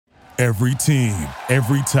Every team,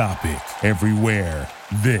 every topic, everywhere.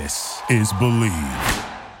 This is Believe.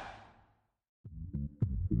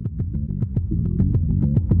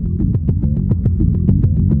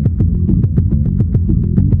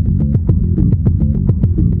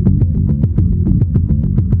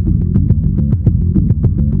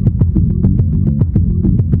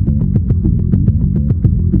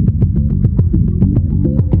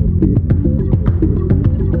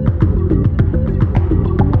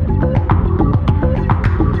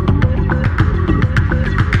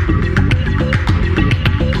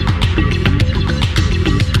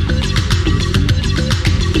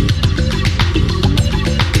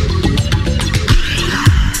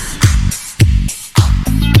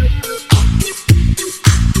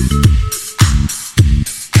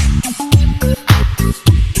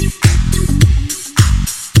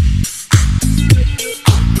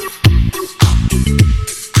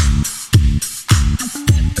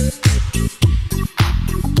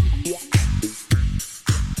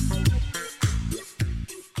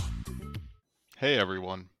 Hey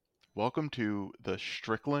everyone, welcome to the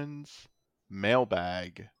Strickland's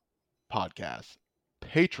Mail.bag podcast,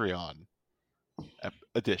 Patreon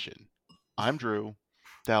edition. I'm Drew.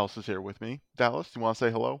 Dallas is here with me. Dallas, you want to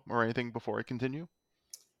say hello or anything before I continue?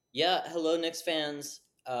 Yeah, hello Knicks fans.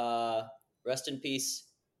 Rest in peace,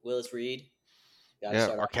 Willis Reed. Got to Yeah,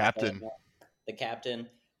 start our off by saying captain. that. The captain.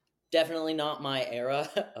 Definitely not my era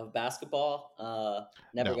of basketball.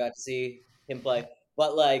 Never No, got to see him play,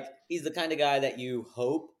 but like he's the kind of guy that you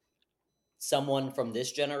hope someone from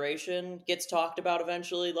this generation gets talked about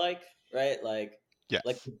eventually. Right? Like yes,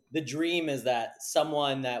 the dream is that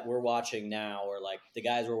someone that we're watching now, or like the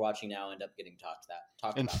guys we're watching now, end up getting talked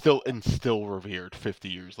and about. still revered 50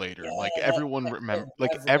 years later. Like Yeah,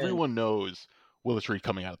 forever. everyone knows Willis Reed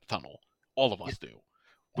coming out of the tunnel. All of us do.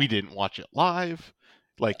 We didn't watch it live.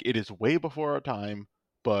 Like it is way before our time,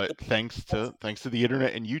 but thanks to the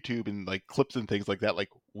internet and YouTube and like clips and things like that, like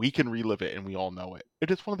we can relive it and we all know it.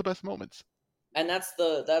 It is one of the best moments. And that's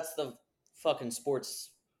the fucking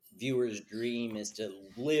sports viewer's dream, is to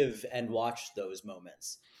live and watch those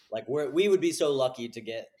moments. Like we would be so lucky to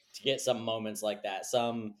get some moments like that.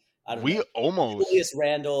 Some, I don't We know, almost Julius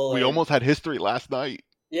Randle we and almost had history last night.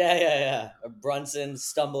 yeah, Brunson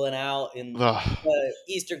stumbling out in Ugh. the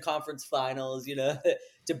Eastern Conference Finals,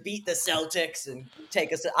 to beat the Celtics and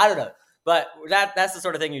take us. I don't know, but that's the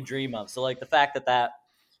sort of thing you dream of. So like the fact that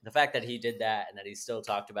he did that and that he's still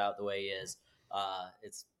talked about the way he is,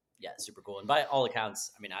 it's super cool. And by all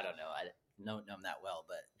accounts, I mean, I don't know, I don't know him that well,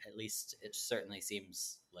 but at least it certainly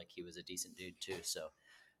seems like he was a decent dude too. So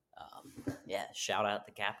shout out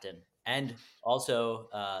the captain. And also,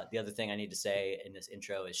 the other thing I need to say in this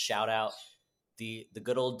intro is shout out the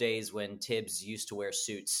good old days when Tibbs used to wear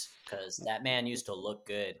suits, because that man used to look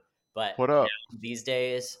good. But What up? now, these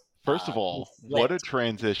days, First of he's all, what a slick.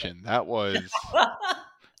 transition. That was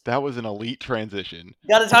an elite transition.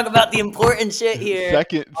 Got to talk about the important shit here.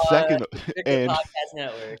 Second, Strickland and Podcast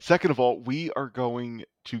Network. second of all, we are going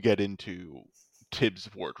to get into Tibbs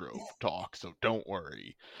wardrobe talk, so don't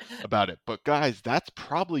worry about it. But guys, that's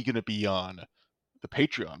probably going to be on the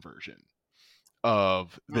Patreon version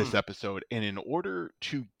of this episode. And in order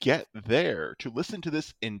to get there, to listen to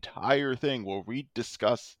this entire thing where we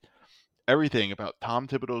discuss everything about Tom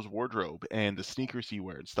Thibodeau's wardrobe and the sneakers he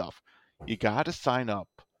wears and stuff, you got to sign up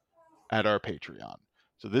at our Patreon.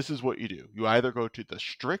 So this is what you do. You either go to the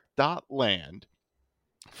strict.land,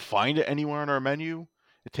 find it anywhere on our menu.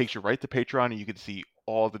 It takes you right to Patreon, and you can see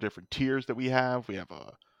all the different tiers that we have. We have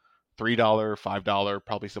a $3, $5,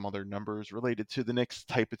 probably some other numbers related to the Knicks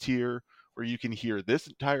type of tier where you can hear this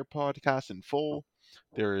entire podcast in full.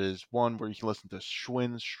 There is one where you can listen to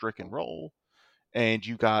Schwinn's Strick and Roll, and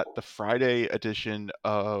you got the Friday edition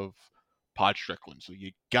of Pod Strickland. So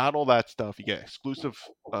you got all that stuff. You get exclusive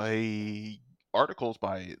articles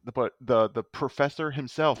by the professor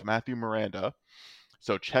himself, Matthew Miranda.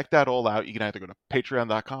 So check that all out. You can either go to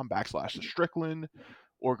patreon.com/the Strickland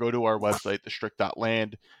or go to our website,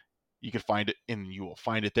 thestrict.land. You can find it, and you will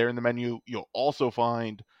find it there in the menu. You'll also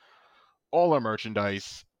find all our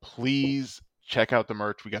merchandise. Please check out the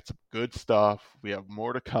merch. We got some good stuff. We have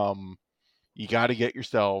more to come. You got to get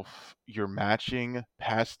yourself your matching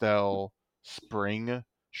pastel spring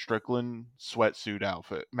Strickland sweatsuit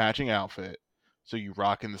outfit, matching outfit, so you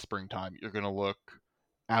rock in the springtime. You're going to look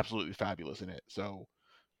absolutely fabulous in it. So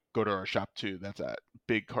go to our shop too. That's at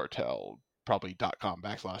Big Cartel, probably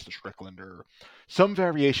 .com/the Strickland or some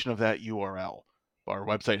variation of that URL. But our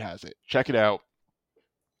website has it. Check it out.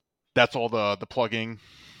 That's all the plugging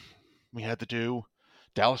we had to do.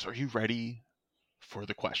 Dallas, are you ready for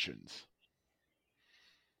the questions?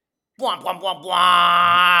 Bwah, bwah, bwah,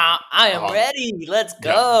 bwah. I am ready. Let's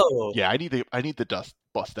go. Yeah, I need the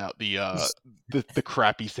bust out the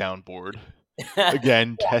crappy soundboard.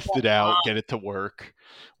 Again, test it out, get it to work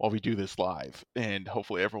while we do this live, and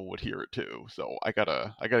hopefully everyone would hear it too. So I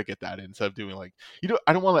gotta get that in instead of doing like,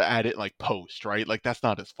 I don't want to add it like post, right? Like that's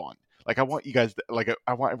not as fun. Like I want you guys to, like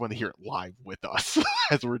I want everyone to hear it live with us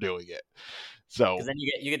as we're doing it. So because then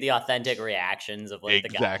you get the authentic reactions of like the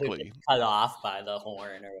guy who gets cut off by the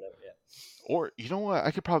horn or whatever. Yeah. Or you know what?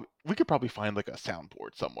 We could probably find like a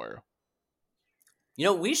soundboard somewhere.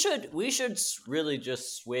 We should really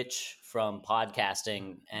just switch from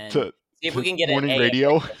podcasting and to see if we can get morning an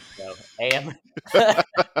radio. AM.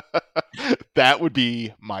 That would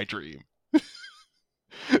be my dream.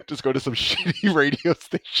 Just go to some shitty radio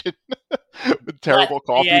station with terrible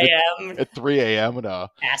coffee at 3 a.m. and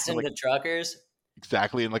passing the truckers.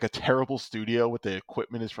 Exactly, in like a terrible studio with the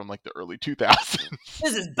equipment is from like the early 2000s.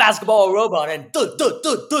 This is Basketball Robot and God,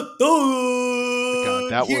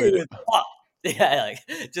 that would. Yeah,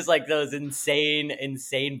 just like those insane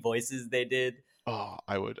voices they did. Oh,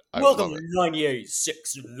 I would Welcome to 98.6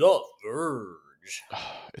 The Verge.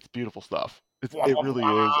 It's beautiful stuff. It really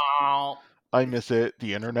is. I miss it.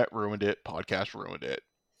 The internet ruined it. Podcast ruined it.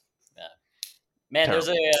 Yeah. Man, terrible.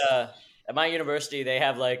 There's at my university they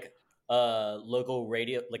have like a local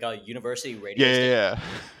radio, like a university radio station. Yeah.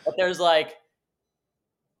 But there's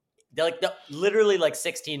literally like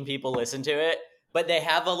 16 people listen to it. But they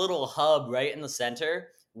have a little hub right in the center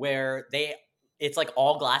where it's like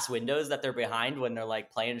all glass windows that they're behind when they're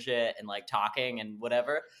like playing shit and like talking and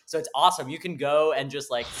whatever. So it's awesome. You can go and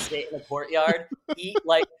just like sit in the courtyard, eat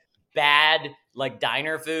like bad like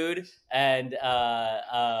diner food and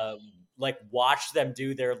like watch them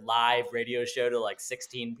do their live radio show to like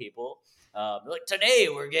 16 people. Like today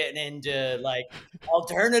we're getting into like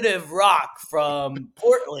alternative rock from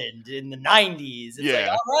Portland in the 90s. It's like,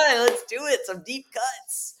 all right, let's do it. Some deep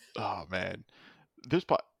cuts. Oh man, there's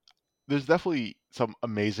definitely some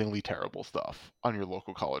amazingly terrible stuff on your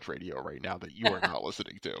local college radio right now that you are not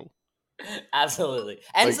listening to. Absolutely,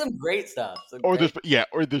 and like, some great stuff.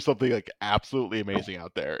 There's something like absolutely amazing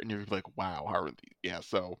out there, and you're like, wow, how are these? Yeah,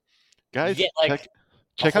 so guys, you get, like,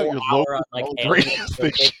 check out your local radio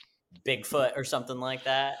station. Bigfoot or something like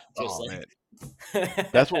that. Man.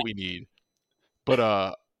 That's what we need.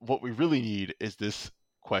 But what we really need is this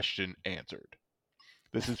question answered.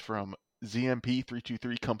 This is from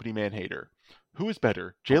ZMP323 Company Man Hater. Who is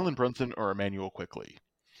better, Jalen Brunson or Emmanuel Quickley?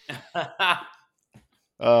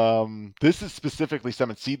 This is specifically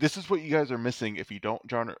summoned. See, this is what you guys are missing if you don't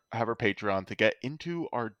have our Patreon to get into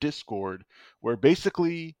our Discord, where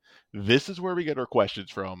basically this is where we get our questions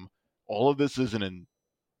from. All of this is an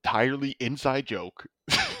entirely inside joke.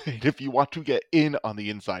 And if you want to get in on the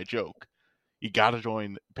inside joke, you got to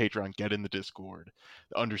join Patreon, get in the Discord,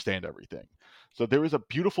 understand everything. So there was a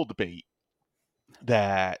beautiful debate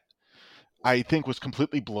that I think was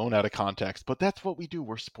completely blown out of context, but that's what we do.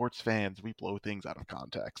 We're sports fans. We blow things out of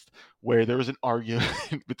context. Where there was an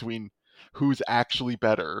argument between who's actually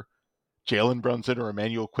better, Jalen Brunson or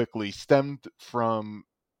Emmanuel Quickley, stemmed from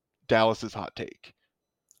Dallas's hot take.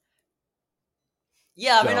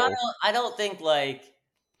 Yeah, I mean, I don't think like.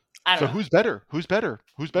 I don't know. Who's better? Who's better?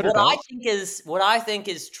 What I think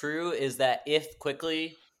is true is that if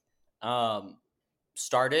Quickley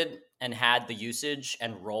started and had the usage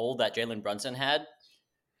and role that Jalen Brunson had,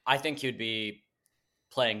 I think he'd be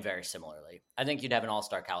playing very similarly. I think you'd have an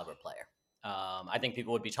all-star caliber player. I think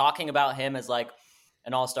people would be talking about him as like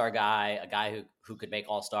an all-star guy, a guy who could make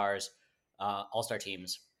all-stars, all-star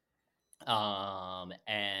teams. And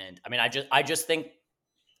I mean, I just think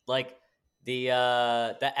like the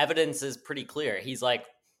evidence is pretty clear. He's like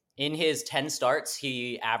in his 10 starts,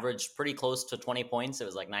 he averaged pretty close to 20 points. It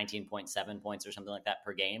was like 19.7 points or something like that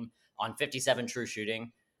per game on 57 true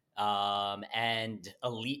shooting, and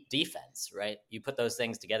elite defense, right? You put those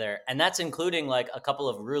things together, and that's including like a couple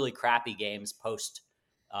of really crappy games post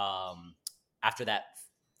after that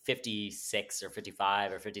 56 or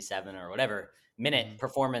 55 or 57 or whatever minute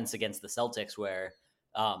performance against the Celtics, where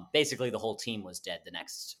basically the whole team was dead the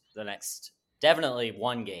next definitely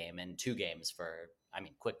one game and 2 games for, I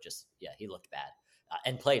mean, Quick he looked bad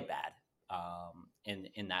and played bad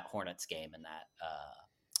in that Hornets game and that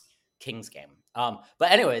Kings game.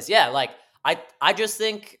 But anyways, yeah, like I just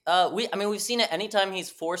think we've seen it anytime he's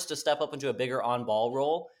forced to step up into a bigger on-ball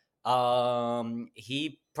role,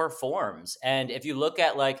 he performs. And if you look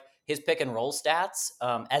at like his pick and roll stats,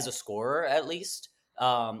 as a scorer at least,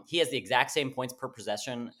 he has the exact same points per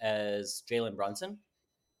possession as Jalen Brunson,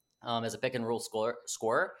 as a pick and roll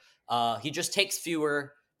scorer. He just takes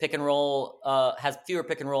fewer pick and roll, has fewer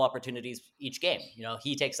pick and roll opportunities each game.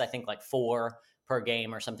 He takes, I think, like 4 per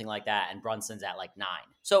game or something like that, and Brunson's at like 9.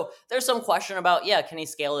 So there's some question about, can he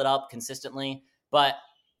scale it up consistently? But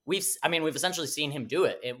we've essentially seen him do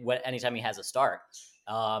it anytime he has a start.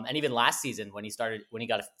 And even last season when he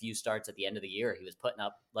got a few starts at the end of the year, he was putting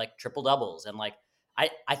up like triple doubles. And like,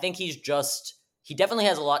 I think he definitely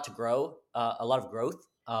has a lot to grow, a lot of growth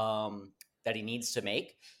that he needs to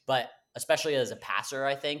make, but especially as a passer,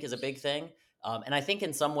 I think is a big thing. And I think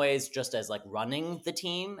in some ways, just as like running the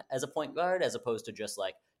team as a point guard, as opposed to just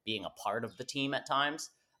like being a part of the team at times.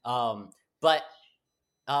 But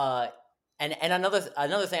and another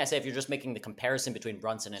thing I say, if you're just making the comparison between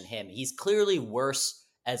Brunson and him, he's clearly worse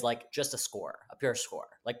as like just a pure scorer.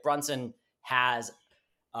 Like Brunson has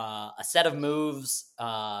a set of moves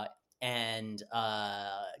and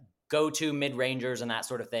go-to mid-rangers and that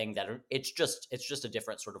sort of thing that it's just a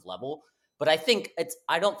different sort of level. But I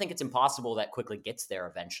don't think it's impossible that Quickly gets there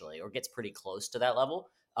eventually or gets pretty close to that level.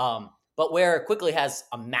 But where Quickly has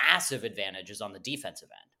a massive advantage is on the defensive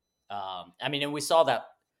end. And we saw that.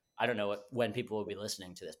 I don't know when people will be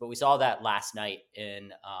listening to this, but we saw that last night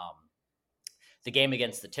in the game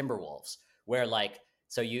against the Timberwolves, where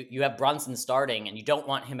so you have Brunson starting and you don't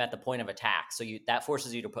want him at the point of attack. So that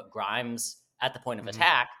forces you to put Grimes at the point of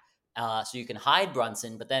attack so you can hide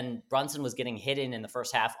Brunson. But then Brunson was getting hidden in the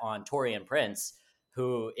first half on Taurean Prince,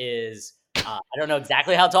 who is, I don't know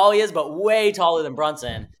exactly how tall he is, but way taller than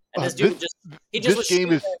Brunson. And this dude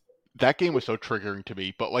that game was so triggering to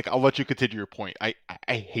me, but like, I'll let you continue your point. I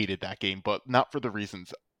hated that game, but not for the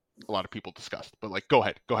reasons a lot of people discussed. But like, go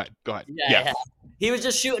ahead. Yeah. He was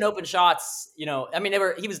just shooting open shots. He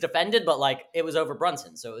was defended, but like it was over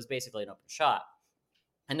Brunson, so it was basically an open shot,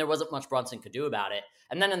 and there wasn't much Brunson could do about it.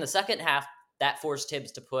 And then in the second half, that forced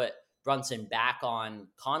Tibbs to put Brunson back on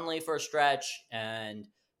Conley for a stretch, and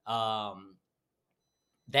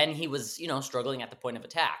then he was struggling at the point of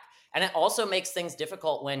attack. And it also makes things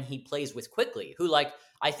difficult when he plays with Quickly, who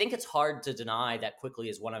I think it's hard to deny that Quickly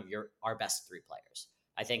is one of our best 3 players.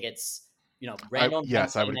 I think it's, Randall.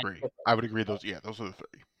 Yes, I would agree. I would agree. Those are the 3.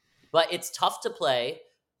 But it's tough to play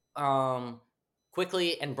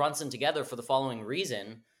Quickly and Brunson together for the following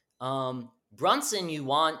reason. Brunson, you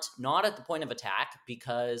want not at the point of attack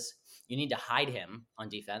because you need to hide him on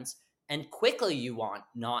defense. And Quickly, you want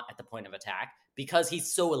not at the point of attack because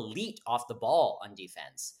he's so elite off the ball on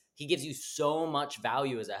defense. He gives you so much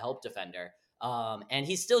value as a help defender. And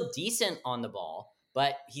he's still decent on the ball,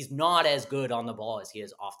 but he's not as good on the ball as he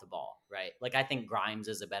is off the ball, right? Like, I think Grimes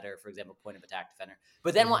is a better, for example, point of attack defender.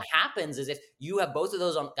 But then what happens is if you have both of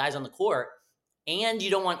those guys on the court and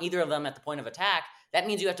you don't want either of them at the point of attack, that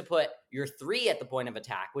means you have to put your 3 at the point of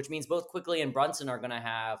attack, which means both Quickly and Brunson are going to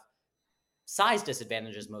have size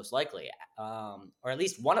disadvantages most likely. Or at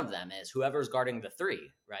least one of them is whoever's guarding the 3,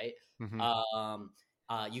 right?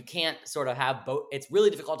 You can't sort of have both. It's really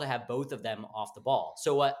difficult to have both of them off the ball.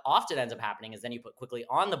 So what often ends up happening is then you put Quickly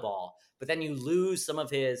on the ball, but then you lose some of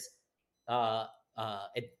his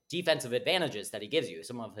defensive advantages that he gives you.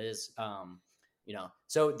 Some of his,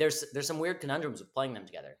 So there's some weird conundrums with playing them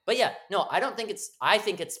together. But yeah, no, I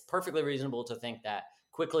think it's perfectly reasonable to think that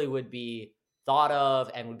Quickly would be thought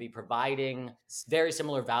of and would be providing very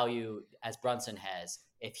similar value as Brunson has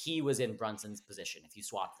if he was in Brunson's position, if you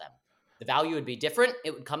swap them. The value would be different.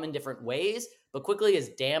 It would come in different ways, but Quickly is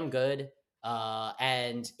damn good.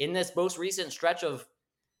 And in this most recent stretch of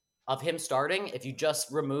him starting, if you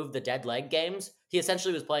just remove the dead leg games, he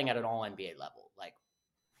essentially was playing at an all NBA level, like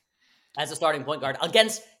as a starting point guard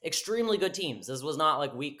against extremely good teams. This was not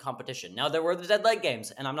like weak competition. Now there were the dead leg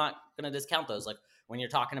games, and I'm not going to discount those. Like when you're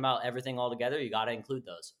talking about everything all together, you got to include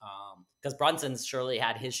those. Because Brunson's surely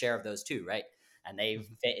had his share of those too, right? And they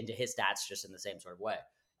fit into his stats just in the same sort of way.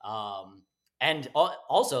 And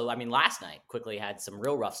also, last night Quickly had some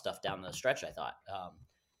real rough stuff down the stretch, I thought.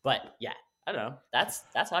 But yeah, I don't know. That's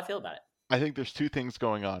how I feel about it. I think there's 2 things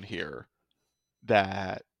going on here.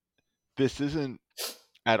 That this isn't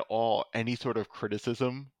at all any sort of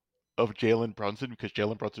criticism of Jalen Brunson, because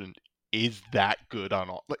Jalen Brunson is that good on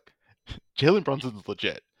all. Like, Jalen Brunson's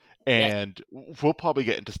legit, and we'll probably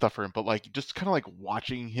get into stuff for him. But like, just kind of like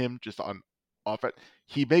watching him just on offense,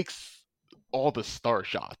 he makes all the star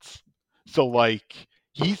shots. So like,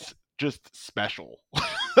 he's just special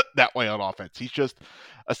that way on offense. He's just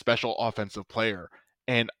a special offensive player,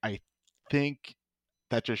 and I think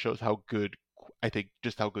that just shows how good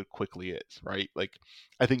Quickly is, right? Like,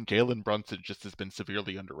 I think Jalen Brunson just has been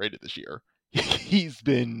severely underrated this year. He's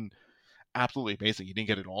been absolutely amazing. He didn't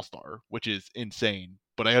get an all-star, which is insane,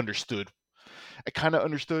 but I kind of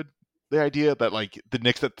understood the idea that like the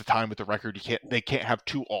Knicks at the time with the record, they can't have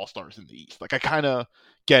two All-Stars in the East. Like I kind of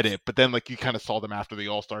get it, but then like you kind of saw them after the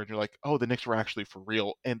All-Star, and you're like, oh, the Knicks were actually for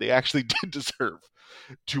real, and they actually did deserve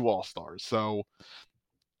two All-Stars. So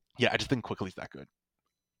yeah, I just think Quickly's that good.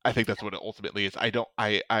 I think that's what it ultimately is.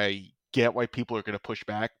 I get why people are going to push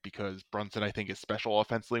back because Brunson I think is special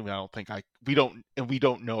offensively. We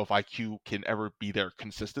don't know if IQ can ever be there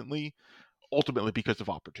consistently. Ultimately because of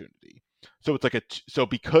opportunity. So it's like so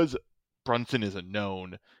because Brunson is a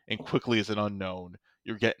known and Quickly is an unknown,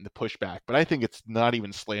 you're getting the pushback. But I think it's not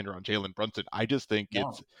even slander on Jalen Brunson. I just think No.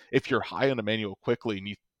 it's if you're high on Emmanuel Quickly and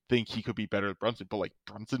you think he could be better than Brunson, but like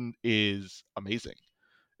Brunson is amazing.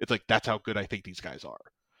 It's like that's how good I think these guys are.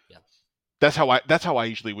 Yeah. That's how I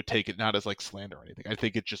usually would take it, not as like slander or anything. I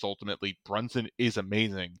think it's just ultimately Brunson is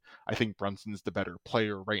amazing. I think Brunson's the better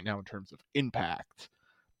player right now in terms of impact,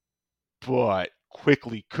 but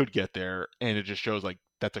Quickly could get there, and it just shows like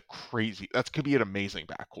that could be an amazing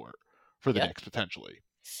backcourt for the Yeah. Knicks potentially.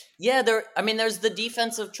 Yeah, there's the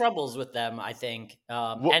defensive troubles with them, I think,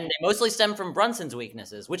 Well, and they mostly stem from Brunson's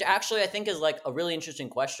weaknesses, which actually I think is like a really interesting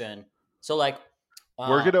question. So, like,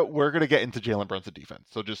 we're uh, gonna get into Jalen Brunson defense,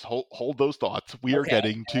 so just hold those thoughts. We are okay,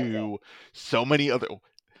 getting to so many other.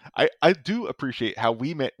 I do appreciate how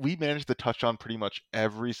we managed to touch on pretty much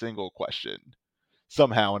every single question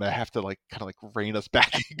somehow, and I have to like kind of like rein us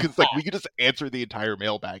back because like we could just answer the entire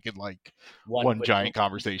mailbag in like one one quick. giant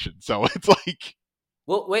conversation. So it's like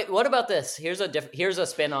Well, wait, what about this? Here's a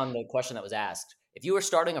spin on the question that was asked. If you were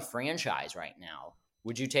starting a franchise right now,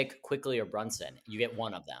 would you take Quickly or Brunson? You get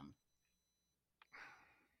one of them.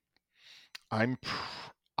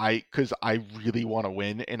 because I really want to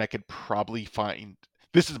win, and I could probably find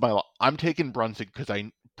this is I'm taking Brunson because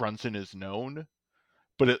Brunson is known,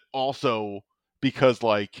 but it also because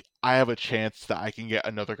like I have a chance that I can get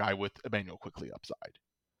another guy with Emmanuel Quickly upside.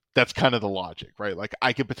 That's kind of the logic, right? Like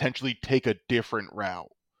I could potentially take a different route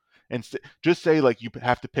and just say like you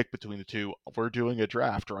have to pick between the two. We're doing a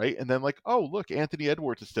draft, right? And then like, oh look, Anthony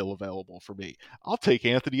Edwards is still available for me. I'll take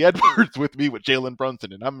Anthony Edwards with me with Jalen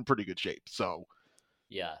Brunson, and I'm in pretty good shape. So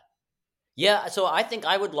Yeah. Yeah, so I think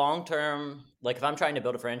I would long term, like if I'm trying to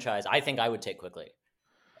build a franchise, I think I would take Quickly.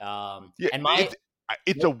 yeah, And my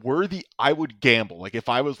it's a worthy. I would gamble. Like if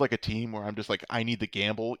I was like a team where I'm just like I need the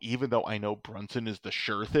gamble, even though I know Brunson is the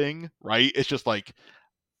sure thing, right? It's just like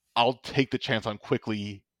I'll take the chance on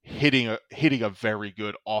quickly hitting a very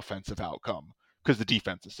good offensive outcome because the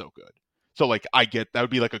defense is so good. So like I get that would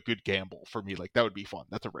be like a good gamble for me. Like that would be fun.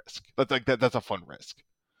 That's a risk. That's a fun risk.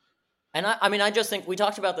 And I mean, I just think we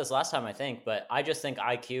talked about this last time, I think, but I just think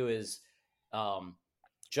IQ is um,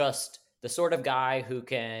 just the sort of guy who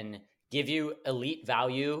can give you elite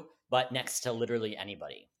value, but next to literally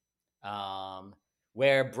anybody. Um,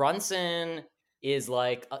 where Brunson is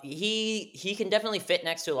like he can definitely fit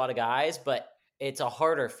next to a lot of guys, but it's a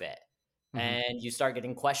harder fit, Mm-hmm. and you start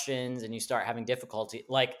getting questions and you start having difficulty.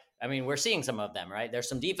 Like, I mean, we're seeing some of them, right? There's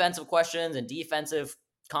some defensive questions and defensive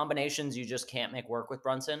combinations you just can't make work with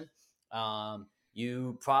Brunson.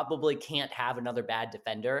 You probably can't have another bad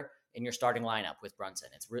defender in your starting lineup with Brunson.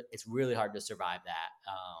 It's really hard to survive that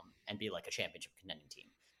and be like a championship contending team.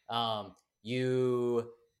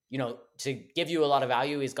 You know, to give you a lot of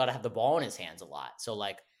value, he's got to have the ball in his hands a lot. So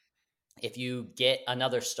like if you get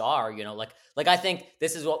another star, you know, like I think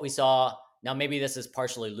this is what we saw. Now maybe this is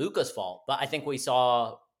partially Luka's fault, but I think we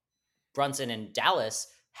saw Brunson in Dallas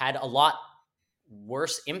had a lot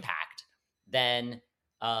worse impact than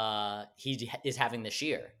he is having this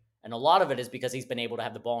year. And a lot of it is because he's been able to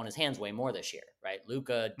have the ball in his hands way more this year, right?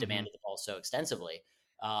 Luka Mm-hmm. demanded the ball so extensively.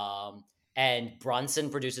 And Brunson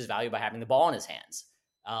produces value by having the ball in his hands.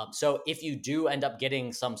 So if you do end up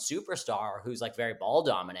getting some superstar who's like very ball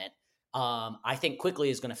dominant, I think Quickly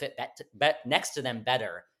is going to fit next to them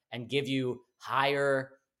better and give you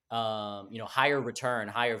higher, higher return,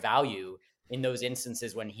 higher value in those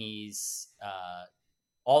instances when he's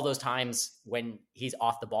all those times when he's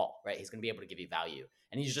off the ball, right? He's going to be able to give you value,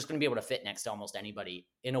 and he's just going to be able to fit next to almost anybody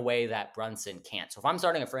in a way that Brunson can't. So if I'm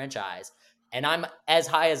starting a franchise and I'm as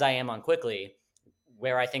high as I am on Quickly,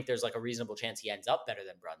 where I think there's like a reasonable chance he ends up better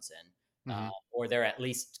than Brunson, Mm-hmm. or they're at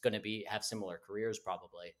least going to have similar careers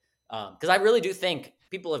probably. Because I really do think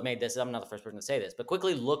people have made this. I'm not the first person to say this, but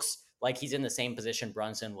Quickly looks like he's in the same position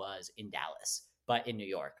Brunson was in Dallas, but in New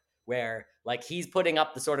York, where like he's putting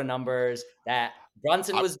up the sort of numbers that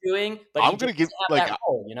Brunson I, was doing, but he I'm just gonna give doesn't have that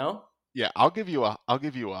role, you know? yeah. I'll give you a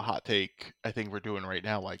hot take. I think we're doing right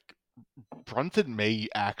now. Like Brunson may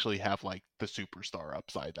actually have like the superstar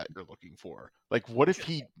upside that you're looking for. Like what if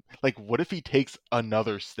he takes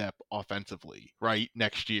another step offensively, right,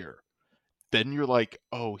 next year? then you're like,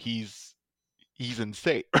 oh, he's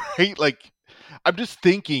insane, right? Like, I'm just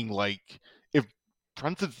thinking, like, if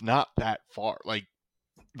Brunson's not that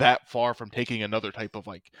far from taking another type of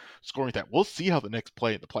like scoring that, we'll see how the Knicks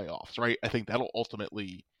play in the playoffs, right? I think that'll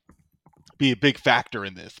ultimately be a big factor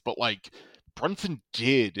in this. But like, Brunson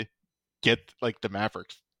did get like the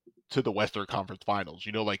Mavericks to the Western Conference Finals.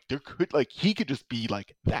 Like he could just be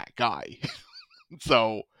like that guy.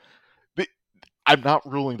 So I'm not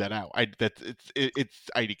ruling that out. I get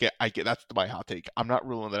that's my hot take. I'm not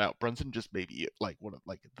ruling that out. Brunson just may be like one of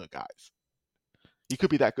like the guys. He could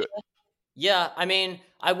be that good. Yeah, I mean,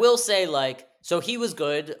 I will say like, so he was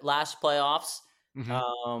good last playoffs,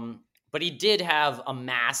 but he did have a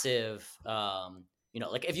massive,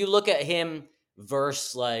 like if you look at him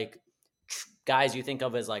versus like guys you think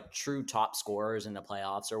of as like true top scorers in the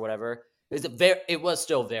playoffs or whatever, it was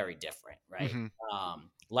still very different, right?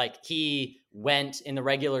 Like he went in the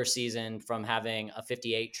regular season from having a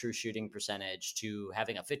 58 true shooting percentage to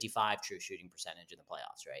having a 55 true shooting percentage in the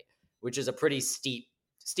playoffs, right? Which is a pretty steep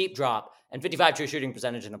drop, and 55 true shooting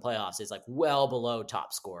percentage in the playoffs is like well below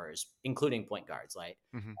top scorers, including point guards. Like,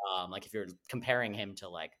 like if you're comparing him to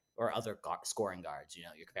like, or other scoring guards,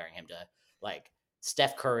 you're comparing him to like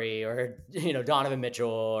Steph Curry or, Donovan Mitchell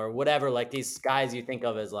or whatever, like these guys you think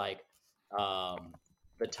of as like,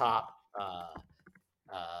 the top,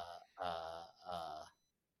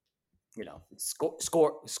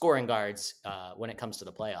 scoring guards when it comes to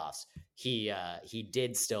the playoffs. He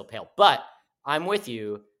did still pale, but I'm with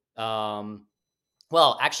you.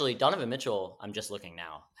 Well, actually, Donovan Mitchell, I'm just looking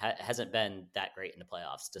now, hasn't been that great in the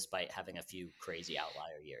playoffs, despite having a few crazy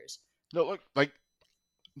outlier years. No, look, like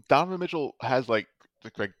Donovan Mitchell has like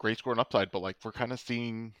great scoring upside, but like we're kind of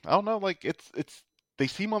seeing, I don't know, like it's they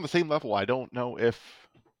seem on the same level. I don't know if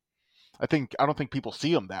I don't think people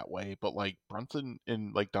see them that way, but like Brunson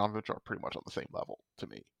and like Donovan Mitchell are pretty much on the same level to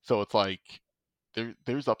me. So it's like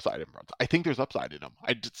there's upside in Brunson. I think there's upside in him.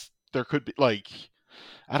 There could be like,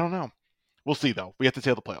 I don't know. We'll see though. We have to see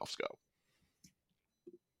how the playoffs go.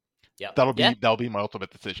 Yeah, that'll be my ultimate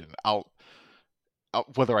decision. I'll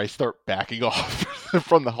whether I start backing off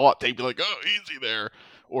from the hot take, be like, oh, easy there,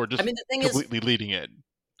 or just the thing completely is, leading in.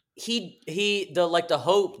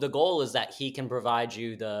 The goal is that he can provide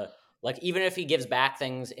you even if he gives back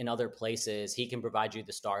things in other places, he can provide you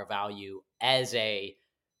the star value as a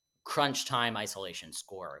crunch time isolation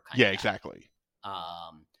scorer kind of guy. Exactly.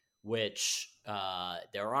 Which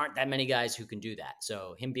there aren't that many guys who can do that.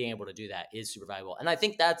 So him being able to do that is super valuable. And I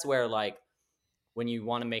think that's where like when you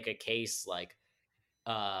want to make a case like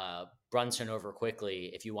Brunson over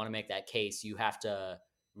quickly, if you want to make that case, you have to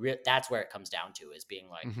that's where it comes down to, is being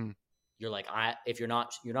like, you're like, if you're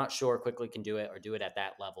not sure quickly can do it or do it at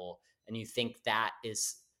that level, and you think that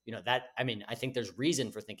is, I think there's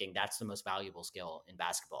reason for thinking that's the most valuable skill in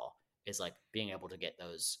basketball, is like being able to get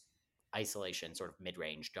those isolation sort of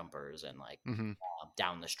mid-range jumpers and like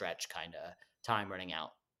down the stretch kind of time running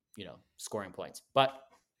out, scoring points. But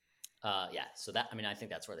so that, I think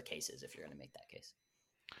that's where the case is if you're going to make that case.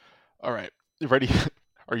 All right. You ready?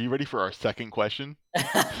 Are you ready for our second question?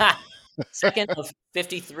 Second of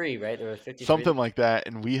 53, right? There were 53. Something like that.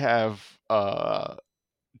 And we have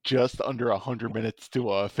just under 100 minutes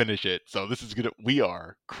to finish it. So this is we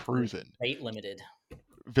are cruising. Rate limited.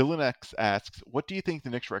 Villain X asks, what do you think the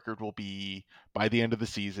Knicks record will be by the end of the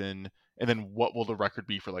season? And then what will the record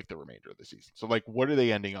be for like the remainder of the season? So like, what are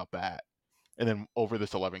they ending up at? And then over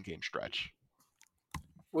this 11-game stretch.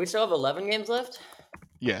 We still have 11 games left?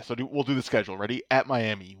 Yeah, so we'll do the schedule. Ready? At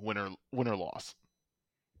Miami, winner loss.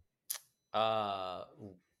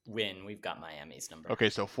 Win. We've got Miami's number. Okay,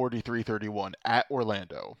 so 43-31. At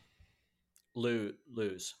Orlando.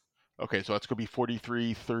 Lose. Okay, so that's going to be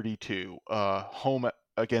 43-32. Home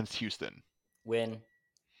against Houston. Win.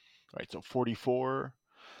 All right, so 44.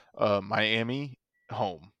 Miami,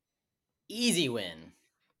 home. Easy win.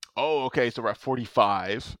 Oh, okay, so we're at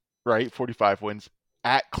 45, right? 45 wins.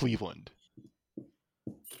 At Cleveland.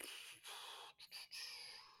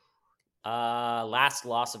 Last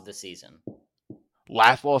loss of the season.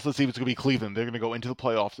 Last loss of the season is going to be Cleveland. They're going to go into the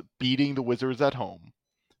playoffs, beating the Wizards at home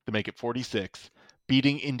to make it 46,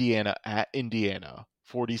 beating Indiana at Indiana,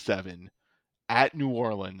 47, at New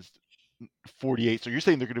Orleans, 48. So you're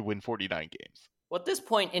saying they're going to win 49 games? Well, at this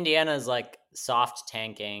point, Indiana is like soft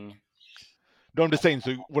tanking. No, I'm just saying.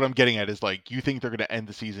 So what I'm getting at is like, you think they're going to end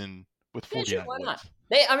the season with 49 why wins?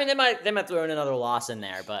 not? They might throw in another loss in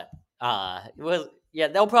there, but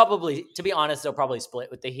they'll probably, to be honest, they'll probably split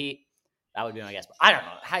with the Heat. That would be my guess. But I don't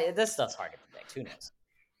know. This stuff's hard to predict. Who knows?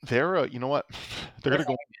 They're you know what? They're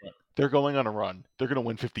going on a run. They're going to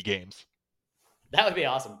win 50 games. That would be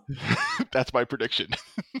awesome. That's my prediction.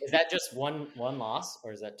 Is that just one loss,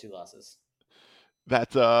 or is that 2 losses?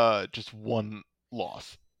 That's just one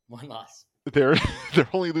loss. 1 loss. They're they're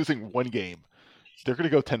only losing one game. They're gonna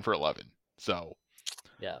go 10 for 11. So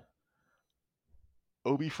Yeah.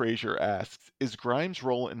 Obi Frazier asks, is Grimes'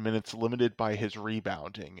 role in minutes limited by his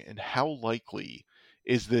rebounding, and how likely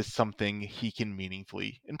is this something he can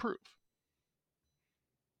meaningfully improve?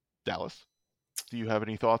 Dallas, do you have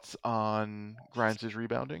any thoughts on Grimes'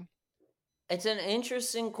 rebounding? It's an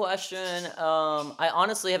interesting question. I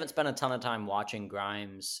honestly haven't spent a ton of time watching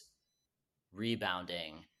Grimes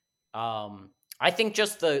rebounding. I think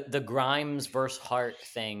just the Grimes versus Hart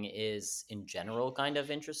thing is in general kind of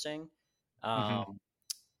interesting. Mm-hmm.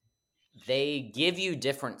 They give you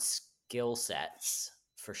different skill sets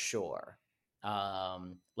for sure.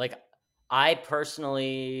 Like I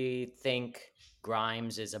personally think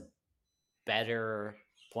Grimes is a better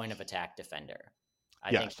point of attack defender. I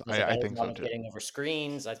think Yes, he does a I better think job so of too. getting over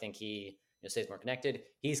screens. I think he stays more connected.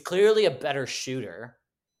 He's clearly a better shooter,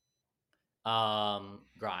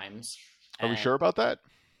 Grimes, Are we and sure about that?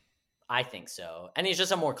 I think so. And he's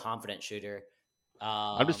just a more confident shooter.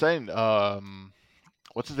 I'm just Um, saying,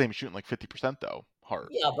 what's his name shooting like 50% though? Hart.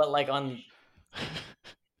 yeah, but like on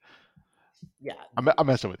yeah, I'm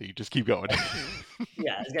messing with you. Just keep going.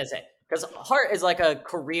 yeah, I was gonna say because Hart is like a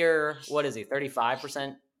career. What is he?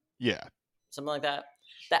 35%, Yeah. something like that.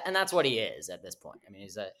 And that's what he is at this point. I mean,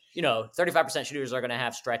 he's a 35% shooters are going to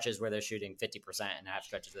have stretches where they're shooting 50% and have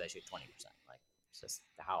stretches where they shoot 20%. Like it's just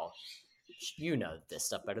how you know this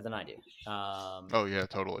stuff better than I do. Oh yeah,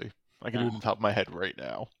 totally. I can The, do it on top of my head right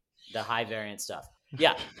now. the high variance stuff.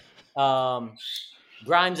 Yeah. Um,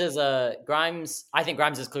 Grimes. I think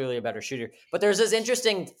Grimes is clearly a better shooter, but there's this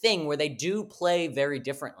interesting thing where they do play very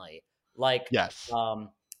differently. Like, Yes.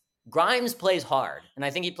 Grimes plays hard, and I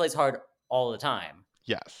think he plays hard all the time.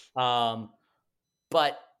 Yes.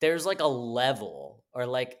 But there's like a level or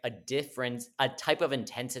like a difference, a type of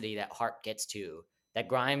intensity that Hart gets to that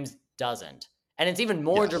Grimes doesn't. And it's even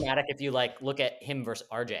more Yes. dramatic if you like look at him versus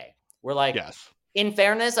RJ. We're like, Yes. in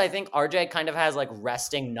fairness, I think RJ kind of has like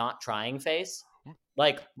resting, not trying face.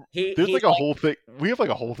 Like There's he's like a like, whole thing. We have like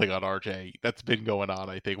a whole thing on RJ that's been going on,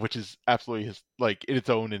 I think, which is absolutely his like in its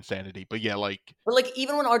own insanity. But yeah, like but like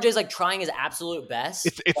even when RJ's like trying his absolute best,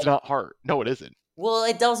 it's like, not Hart. No, it isn't. well,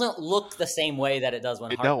 it doesn't look the same way that it does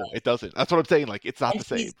when Hart No, does. it doesn't. That's what I'm saying. Like it's not And the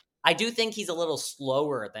same. I do think he's a little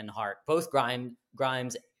slower than Hart. Both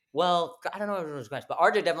Grimes. Well, I don't know if it was Grimes, but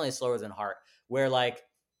RJ definitely is slower than Hart. Where like,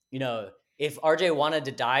 if RJ wanted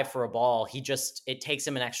to dive for a ball, it takes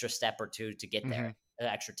him an extra step or two to get there, an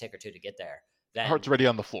extra tick or two to get there. Then Hart's already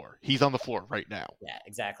on the floor. He's on the floor right now. yeah,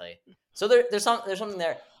 exactly. So there's something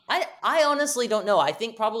there. I honestly don't know. I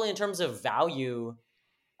think probably in terms of value,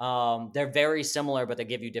 they're very similar, but they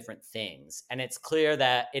give you different things. And it is clear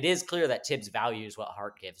that Tibbs values what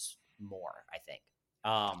Hart gives more, I think.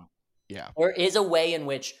 Yeah. There is a way in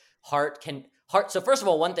which Hart. So first of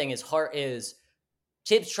all, one thing is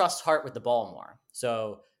Tibbs trusts Hart with the ball more.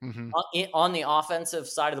 So on the offensive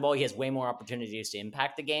side of the ball, he has way more opportunities to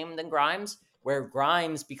impact the game than Grimes. Where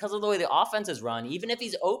Grimes, because of the way the offense is run, even if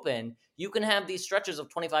he's open, you can have these stretches of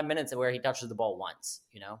 25 minutes where he touches the ball once,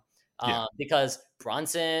 because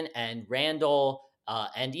Brunson and Randall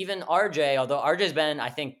and even RJ, although RJ's been, I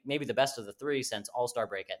think, maybe the best of the three since All-Star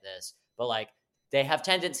break at this, but like they have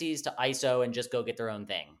tendencies to ISO and just go get their own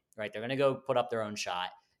thing, right? They're going to go put up their own shot.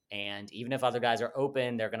 And even if other guys are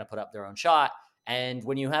open, they're going to put up their own shot. And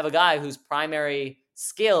when you have a guy whose primary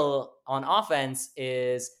skill on offense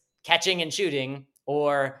is catching and shooting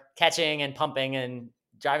or catching and pumping and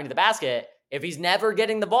driving to the basket, if he's never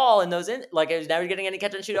getting the ball in those, if he's never getting any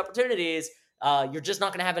catch and shoot opportunities, you're just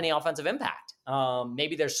not going to have any offensive impact.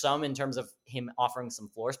 Maybe there's some in terms of him offering some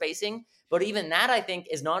floor spacing, but even that I think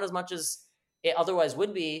is not as much as it otherwise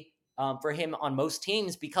would be for him on most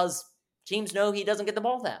teams because teams know he doesn't get the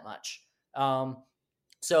ball that much.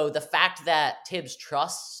 So the fact that Tibbs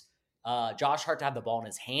trusts Josh Hart to have the ball in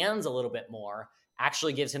his hands a little bit more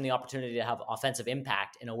actually gives him the opportunity to have offensive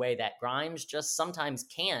impact in a way that Grimes just sometimes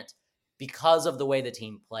can't because of the way the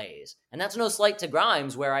team plays. And that's no slight to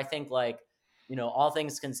Grimes, where I think, all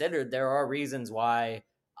things considered, there are reasons why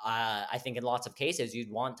I think in lots of cases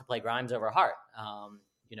you'd want to play Grimes over Hart. I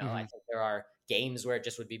think there are games where it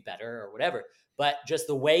just would be better or whatever. But just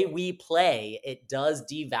the way we play, it does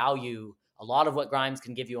devalue a lot of what Grimes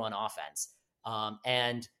can give you on offense.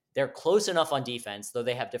 And they're close enough on defense, though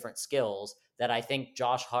they have different skills, that I think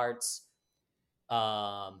Josh Hart's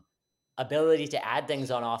ability to add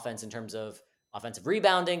things on offense in terms of offensive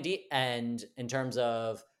rebounding and in terms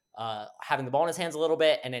of having the ball in his hands a little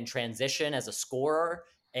bit, and in transition as a scorer,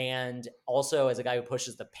 and also as a guy who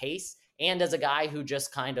pushes the pace, and as a guy who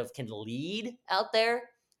just kind of can lead out there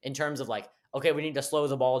in terms of like, okay, we need to slow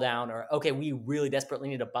the ball down, or okay, we really desperately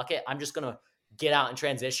need a bucket. I'm just gonna get out in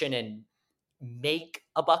transition and make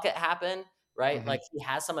a bucket happen, right? Mm-hmm. Like he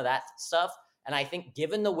has some of that stuff. And I think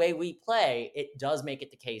given the way we play, it does make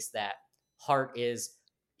it the case that Hart is,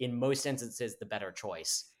 in most instances, the better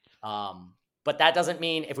choice. But that doesn't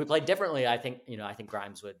mean if we played differently, I think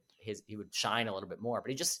Grimes he would shine a little bit more.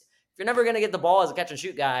 But if you're never going to get the ball as a catch and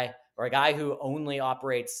shoot guy, or a guy who only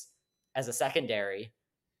operates as a secondary,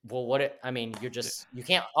 well, you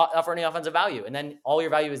can't offer any offensive value, and then all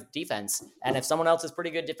your value is defense. And if someone else is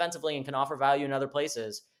pretty good defensively and can offer value in other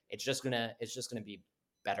places, it's just gonna be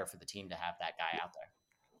better for the team to have that guy out there.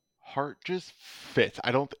 Hart just fits.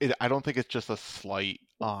 I don't think it's just a slight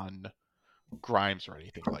on Grimes or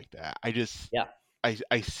anything like that. Yeah.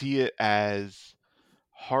 I see it as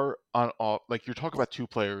Hart on all, like you're talking about two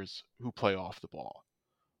players who play off the ball.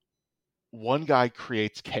 One guy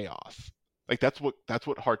creates chaos. Like that's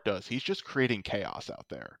what Hart does. He's just creating chaos out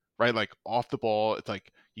there, right? Like off the ball, it's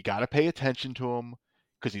like you got to pay attention to him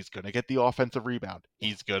because he's gonna get the offensive rebound.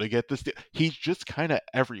 He's gonna get this. He's just kind of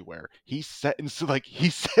everywhere. He's setting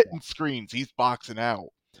screens. He's boxing out,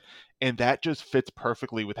 and that just fits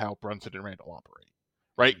perfectly with how Brunson and Randall operate,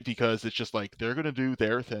 right? Because it's just like they're gonna do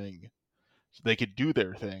their thing, so they could do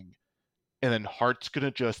their thing, and then Hart's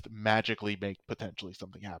gonna just magically make potentially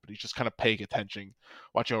something happen. He's just kind of paying attention,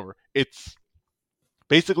 watching over. It's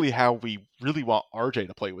basically how we really want RJ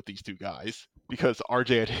to play with these two guys, because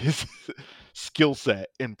RJ at his skill set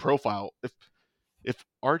and profile, if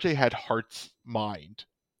RJ had Hart's mind,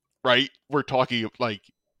 right? We're talking like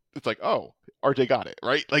it's like, oh, RJ got it,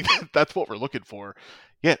 right? Like that's what we're looking for.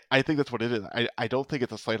 Yeah, I think that's what it is. I don't think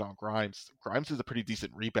it's a slight on Grimes. Grimes is a pretty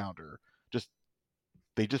decent rebounder. Just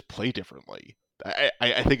they just play differently.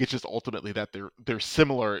 I think it's just ultimately that they're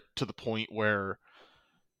similar to the point where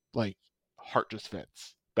like Hart just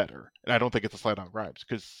fits better, and I don't think it's a slight on Grimes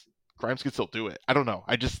because Grimes can still do it. I don't know.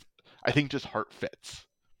 I think just Hart fits,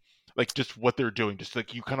 like just what they're doing. Just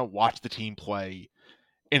like you kind of watch the team play,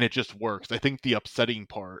 and it just works. I think the upsetting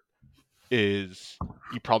part is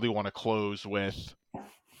you probably want to close with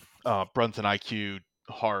Brunson, IQ,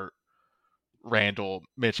 Hart, Randall,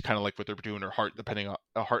 Mitch, kind of like what they're doing, or Hart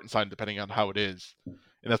Hart and Sign depending on how it is,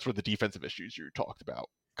 and that's where the defensive issues you talked about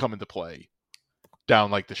come into play down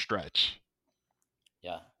like the stretch.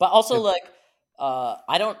 Yeah, but also And, like,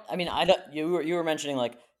 I don't. I mean, I don't. You were mentioning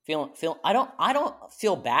like feel. I don't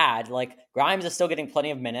feel bad. Like Grimes is still getting plenty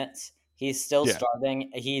of minutes. He's still yeah, starting.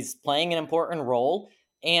 He's playing an important role,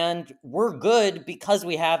 and we're good because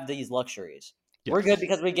we have these luxuries. We're good yes,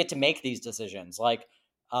 because we get to make these decisions. Like,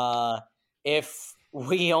 if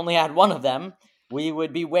we only had one of them, we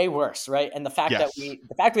would be way worse, right? And the fact yes.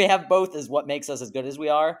 we have both is what makes us as good as we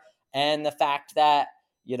are, and the fact that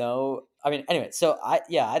I mean, anyway, so I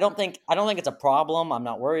don't think it's a problem. I'm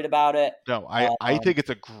not worried about it. No, I think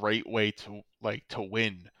it's a great way to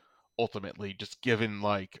win ultimately, just given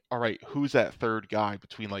like, all right, who's that third guy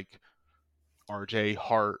between like RJ,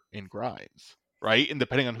 Hart, and Grimes, right? And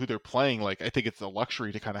depending on who they're playing, like I think it's a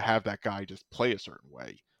luxury to kind of have that guy just play a certain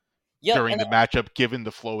way Yep, during and the matchup, given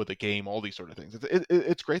the flow of the game, all these sort of things.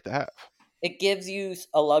 It's great to have. it gives you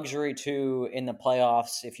a luxury too in the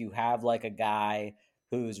playoffs if you have like a guy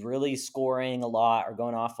who's really scoring a lot or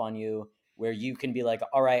going off on you, where you can be like,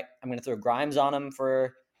 all right, I'm going to throw Grimes on him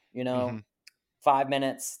for you Mm-hmm. know 5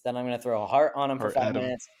 minutes, then I'm going to throw a Hart on him for Hart, five Adam,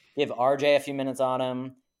 minutes, give RJ a few minutes on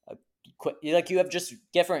him. Like you have just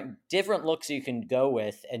different looks you can go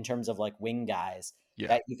with in terms of like wing guys yeah,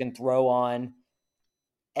 that you can throw on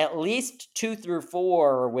at least 2 through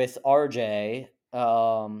 4 with RJ.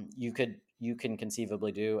 You can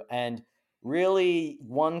conceivably do, and really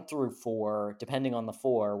 1 through 4, depending on the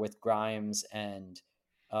four, with Grimes and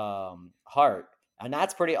Hart, and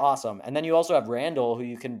that's pretty awesome. And then you also have Randall, who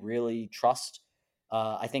you can really trust.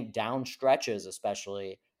 I think down stretches,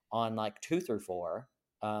 especially on like 2 through 4,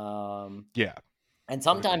 yeah, and I would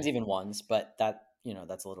sometimes agree. even ones, but that's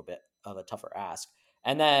a little bit of a tougher ask.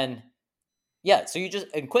 And then yeah, so you just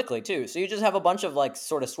and quickly too. So you just have a bunch of like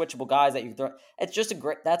sort of switchable guys that you throw. It's just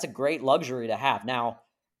that's a great luxury to have. Now,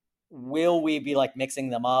 will we be like mixing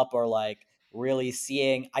them up or like really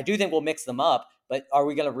seeing? I do think we'll mix them up, but are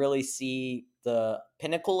we going to really see the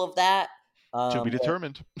pinnacle of that? To be Where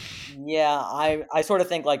determined. yeah, I sort of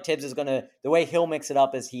think like Tibbs is gonna the way he'll mix it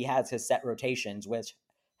up is he has his set rotations, which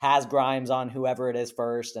has Grimes on whoever it is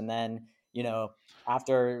first, and then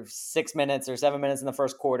after 6 minutes or 7 minutes in the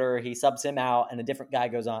first quarter, he subs him out, and a different guy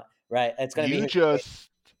goes on. Right? It's gonna be You his. just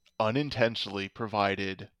unintentionally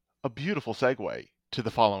provided a beautiful segue to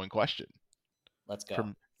the following question Let's go.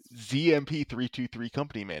 from ZMP323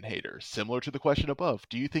 Company Man Hater. Similar to the question above,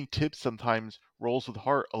 do you think Tibbs sometimes rolls with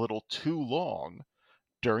Hart a little too long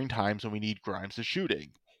during times when we need Grimes'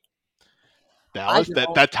 shooting? I Dallas,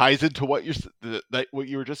 don't. that ties into what what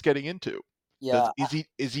you were just getting into. Yeah,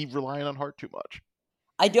 Is he relying on Hart too much?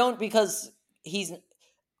 I don't, because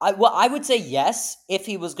I would say yes if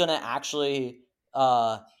he was going to actually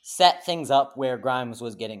set things up where Grimes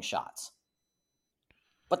was getting shots.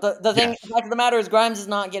 But the fact of the matter is, Grimes is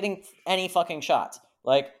not getting any fucking shots.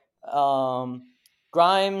 Like,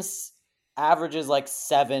 Grimes averages like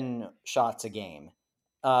 7 shots a game,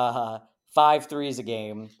 5 threes a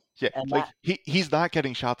game, Yeah, and like he's not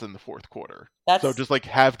getting shots in the fourth quarter. So that's just like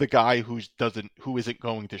have the guy who isn't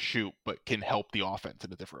going to shoot but can help the offense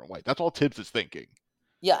in a different way. That's all Tibbs is thinking.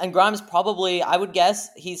 yeah. And Grimes probably, I would guess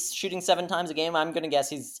he's shooting 7 times a game. I'm gonna guess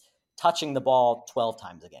he's touching the ball 12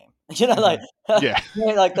 times a game. Like Yeah.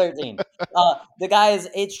 like 13. The guy is.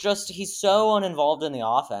 It's just he's so uninvolved in the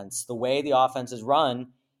offense. The way the offense is run,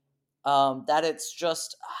 that it's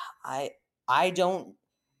just I don't.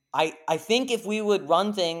 I think if we would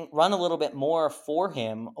run a little bit more for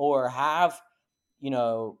him, or have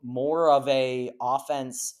more of a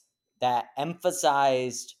offense that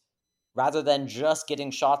emphasized, rather than just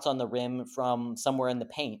getting shots on the rim from somewhere in the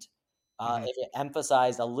paint, if it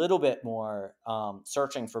emphasized a little bit more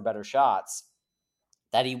searching for better shots,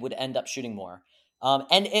 that he would end up shooting more.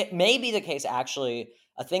 And it may be the case, actually,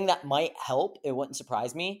 a thing that might help, it wouldn't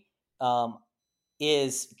surprise me,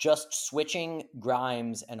 is just switching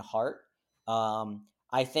Grimes and Hart.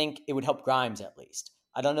 I think it would help Grimes, at least.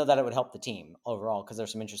 I don't know that it would help the team overall, because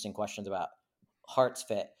there's some interesting questions about Hart's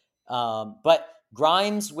fit. But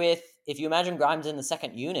Grimes if you imagine Grimes in the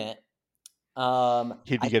second unit,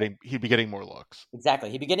 he'd be getting more looks. Exactly.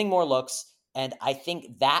 He'd be getting more looks. And I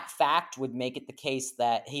think that fact would make it the case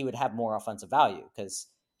that he would have more offensive value, because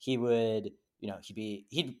he would,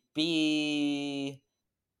 he'd be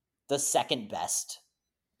the second best,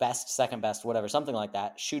 second best, whatever, something like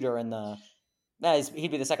that, shooter in the.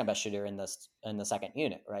 He'd be the second best shooter in the second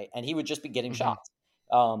unit, right? And he would just be getting shots.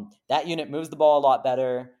 That unit moves the ball a lot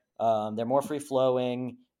better. They're more free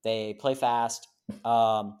flowing. They play fast.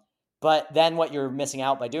 But then what you're missing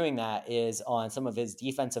out by doing that is on some of his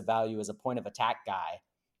defensive value as a point of attack guy,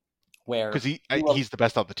 where because he's the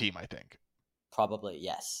best on the team, I think. Probably,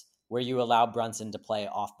 yes. Where you allow Brunson to play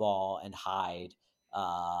off ball and hide,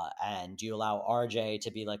 and you allow RJ to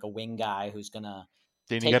be like a wing guy who's gonna.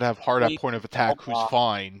 Then you gotta have Hart at point of attack, who's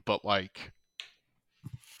fine, but like.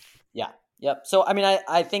 Yeah. Yep. So I mean,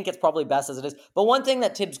 I think it's probably best as it is. But one thing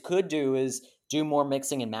that Tibbs could do is do more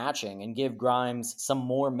mixing and matching and give Grimes some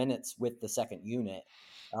more minutes with the second unit.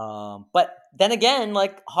 But then again,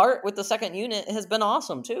 like, Hart with the second unit has been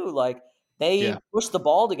awesome too. Like, they push the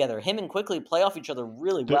ball together. Him and Quickly play off each other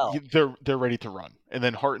really well. They're ready to run, and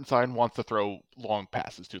then Hartenstein wants to throw long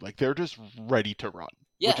passes too. Like, they're just ready to run.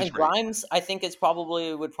 Yeah, and Grimes, I think,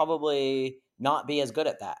 would probably not be as good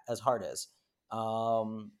at that as Hart is.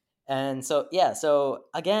 And so, yeah, so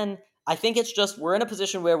again, I think it's just we're in a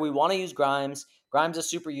position where we want to use Grimes. Grimes is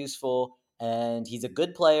super useful, and he's a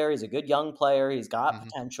good player. He's a good young player. He's got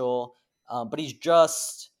potential, but he's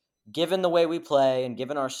just, given the way we play and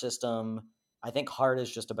given our system, I think Hart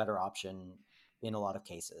is just a better option in a lot of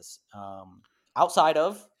cases. Outside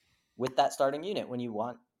of with that starting unit, when you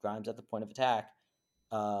want Grimes at the point of attack,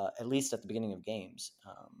 at least at the beginning of games,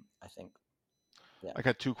 I think. Yeah. I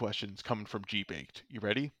got 2 questions coming from G Baked. You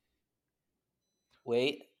ready?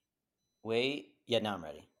 Wait. Yeah, now I'm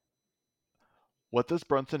ready. What does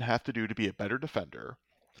Brunson have to do to be a better defender?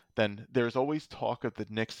 Then there's always talk of the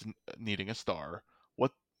Knicks needing a star.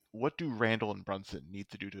 What do Randall and Brunson need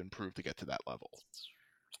to do to improve to get to that level?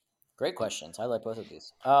 Great questions. I like both of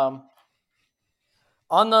these. On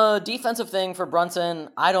the defensive thing for Brunson,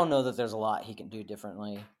 I don't know that there's a lot he can do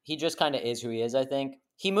differently. He just kind of is who he is, I think.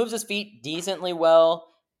 He moves his feet decently well.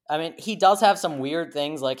 I mean, he does have some weird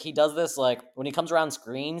things. Like, he does this, like, when he comes around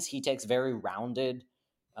screens, he takes very rounded,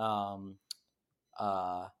 what am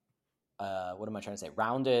I trying to say?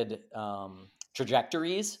 Rounded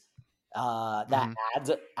trajectories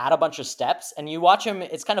that add a bunch of steps. And you watch him,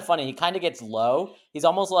 it's kind of funny. He kind of gets low. He's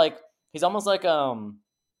almost like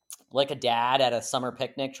a dad at a summer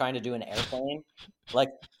picnic trying to do an airplane. Like,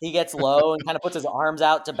 he gets low and kind of puts his arms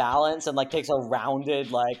out to balance and, like, takes a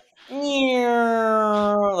rounded, like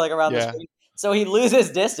around the screen. So he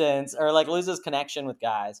loses distance, or like loses connection with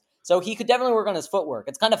guys. So he could definitely work on his footwork.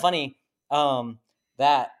 It's kind of funny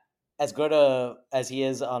that as good as he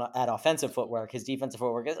is at offensive footwork, his defensive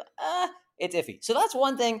footwork it's iffy. So that's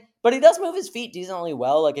one thing. But he does move his feet decently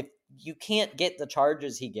well. Like if you can't get the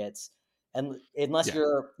charges he gets, and unless Yeah.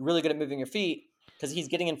 you're really good at moving your feet, because he's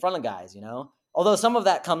getting in front of guys, Although some of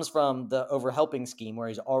that comes from the overhelping scheme where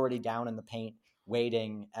he's already down in the paint,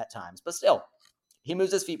 waiting at times. But still, he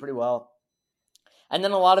moves his feet pretty well. And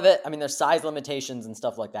then a lot of it, I mean, there's size limitations and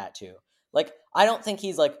stuff like that too. Like, I don't think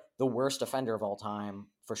he's like the worst defender of all time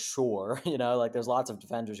for sure. Like there's lots of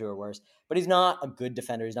defenders who are worse, but he's not a good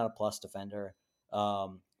defender. He's not a plus defender.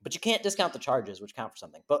 But you can't discount the charges, which count for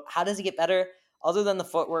something. But how does he get better? Other than the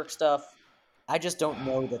footwork stuff, I just don't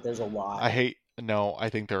know that there's a lot. No, I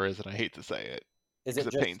think there is, and I hate to say it Is because it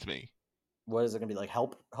it just, pains me. what is it going to be like?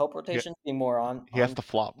 Help rotation? Be more on. He has to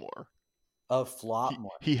flop more. Oh, flop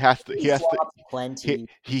more. He has to. He has to. Plenty.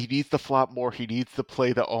 He needs to flop more. He needs to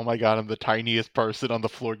play the, oh my god, I'm the tiniest person on the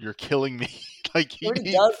floor. You're killing me. Like He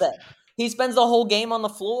already does that. He spends the whole game on the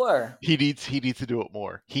floor. He needs to do it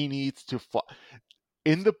more. He needs to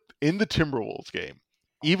in the Timberwolves game,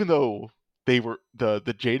 even though they were the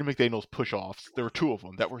Jaden McDaniels push-offs, there were two of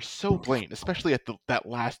them that were so blatant, especially at that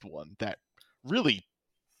last one that really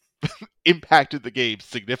impacted the game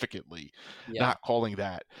significantly. Yeah. Not calling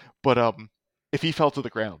that. But if he fell to the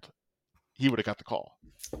ground, he would have got the call.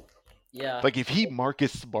 Yeah. Like if he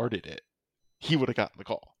Marcus Smarted it, he would have gotten the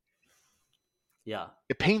call. Yeah.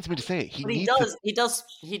 It pains me to say it. He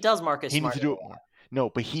does Marcus Smart. He needs to do it more. No,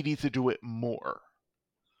 but he needs to do it more.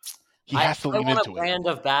 He has to lean into it. I want a brand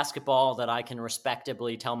of basketball that I can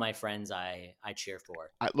respectably tell my friends I cheer for.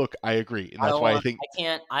 Look, I agree, and that's why I think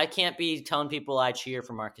I can't be telling people I cheer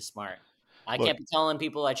for Marcus Smart. I can't be telling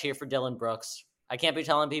people I cheer for Dylan Brooks. I can't be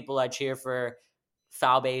telling people I cheer for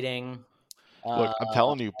foul baiting. Look, I'm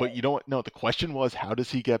telling you, but you know what? No, the question was, how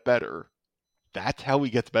does he get better? That's how he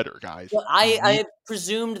gets better, guys. Well, I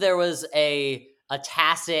presumed there was a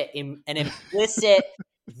tacit, an implicit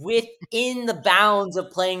within the bounds of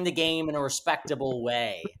playing the game in a respectable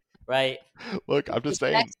way, right? Look, I'm just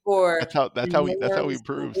saying. That's how he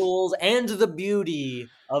improves. Rules and the beauty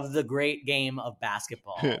of the great game of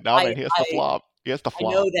basketball. Man, he has to flop. He has to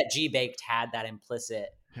flop. I know that G Baked had that implicit.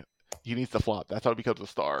 He needs to flop. That's how he becomes a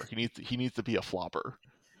star. He needs to be a flopper.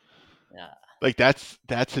 Yeah. Like that's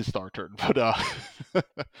his star turn. But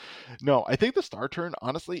no, I think the star turn,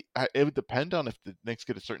 honestly, it would depend on if the Knicks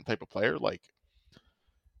get a certain type of player, like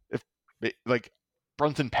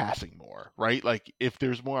Brunson passing more, right? Like if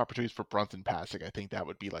there's more opportunities for Brunson passing, I think that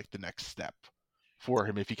would be like the next step for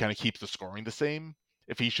him if he kind of keeps the scoring the same.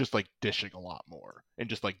 If he's just like dishing a lot more and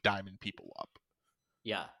just like diming people up.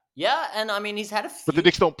 Yeah. Yeah, and I mean he's had a few. But the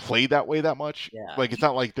Knicks don't play that way that much. Yeah. Like it's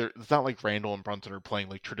not like Randall and Brunson are playing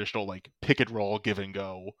like traditional like pick and roll, give and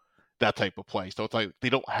go, that type of play. So it's like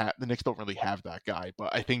the Knicks don't really have that guy.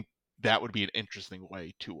 But I think that would be an interesting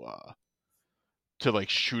way to like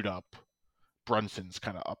shoot up Brunson's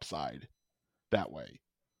kind of upside that way.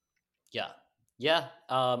 Yeah. Yeah.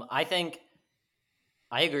 I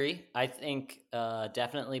agree. I think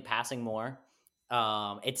definitely passing more.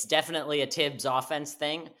 It's definitely a Tibbs offense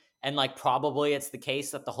thing. And like probably it's the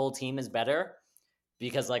case that the whole team is better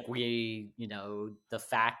because like the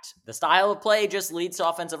style of play just leads to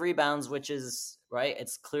offensive rebounds, which is right.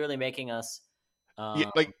 It's clearly making us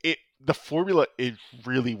the formula is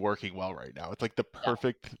really working well right now. It's like the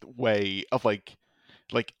perfect way of like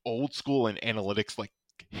old school and analytics like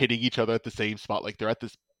hitting each other at the same spot. Like they're at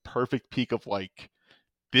this perfect peak of like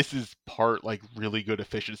this is part like really good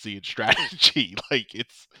efficiency and strategy. Like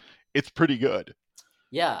it's pretty good.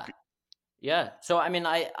 Yeah. Yeah. So I mean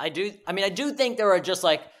I do think there are just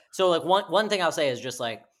like one thing I'll say is just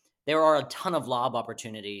like there are a ton of lob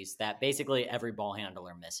opportunities that basically every ball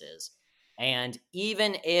handler misses. And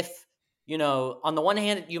even if, on the one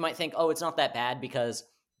hand you might think, oh, it's not that bad because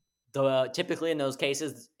typically in those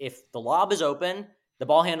cases, if the lob is open, the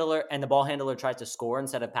ball handler tries to score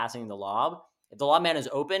instead of passing the lob. If the lob man is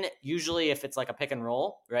open, usually if it's like a pick and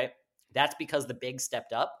roll, right? That's because the big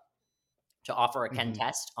stepped up to offer a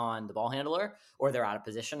contest on the ball handler or they're out of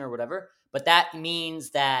position or whatever. But that means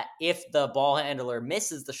that if the ball handler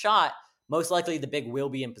misses the shot, most likely the big will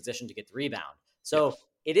be in position to get the rebound. So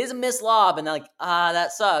It is a missed lob and like,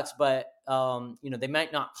 that sucks, but they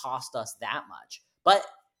might not cost us that much. But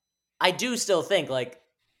I do still think like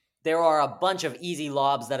there are a bunch of easy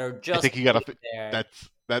lobs that are just I think you gotta there.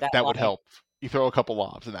 That would help. You throw a couple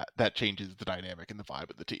lobs and that changes the dynamic and the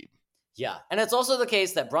vibe of the team. Yeah. And it's also the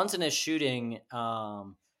case that Brunson is shooting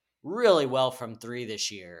really well from three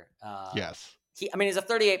this year. Yes. He's a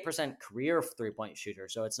 38% career 3-point shooter,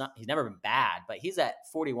 so he's never been bad, but he's at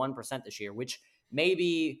 41% this year, which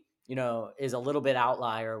maybe, is a little bit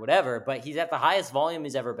outlier or whatever, but he's at the highest volume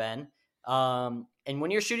he's ever been. And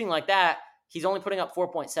when you're shooting like that, he's only putting up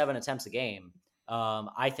 4.7 attempts a game.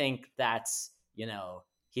 I think that's,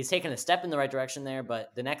 he's taken a step in the right direction there,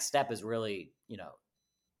 but the next step is really,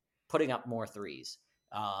 putting up more threes,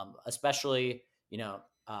 especially,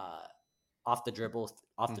 off the dribble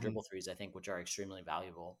threes, I think, which are extremely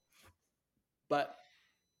valuable. But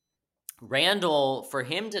Randall, for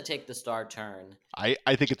him to take the star turn, I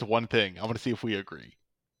think it's one thing. I want to see if we agree.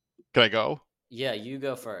 Can I go? Yeah, you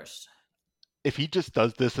go first. If he just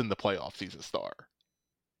does this in the playoffs, he's a star.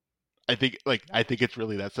 I think it's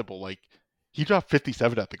really that simple. Like, he dropped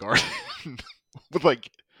 57 at the Garden with like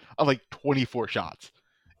 24 shots.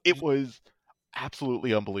 It was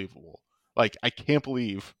absolutely unbelievable. Like, I can't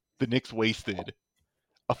believe the Knicks wasted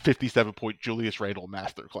a 57-point Julius Randle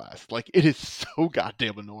masterclass. Like, it is so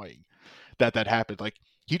goddamn annoying that happened. Like,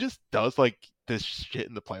 he just does like this shit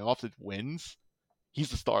in the playoffs and wins.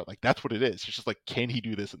 He's a star. Like, that's what it is. It's just like, can he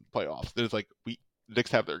do this in the playoffs? There's like, the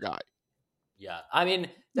Knicks have their guy. Yeah, I mean,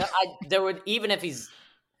 there would, even at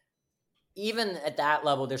that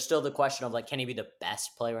level, there's still the question of like, can he be the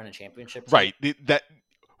best player in a championship team? Right.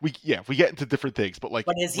 We get into different things, but like,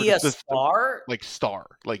 but is he a star? Like, star.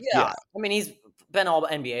 Like, yeah. yeah. I mean, he's been all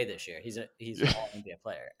NBA this year. He's an all NBA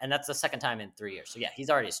player, and that's the second time in 3 years. So yeah, he's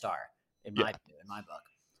already a star in my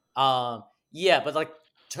book. Yeah, but like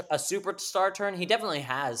a superstar turn, he definitely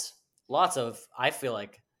has lots of. I feel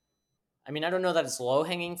like, I mean, I don't know that it's low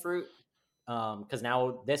hanging fruit, because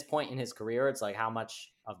now this point in his career, it's like how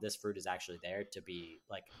much of this fruit is actually there to be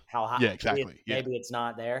like how high. Yeah, exactly. Maybe it's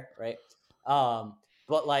not there, right?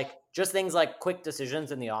 But like just things like quick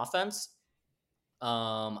decisions in the offense.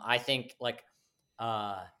 I think like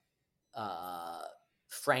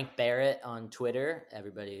Frank Barrett on Twitter,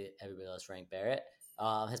 everybody loves Frank Barrett,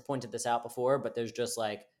 has pointed this out before, but there's just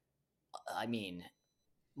like, I mean,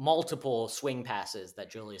 multiple swing passes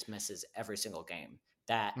that Julius misses every single game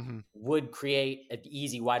that would create an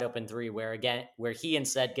easy wide open three where he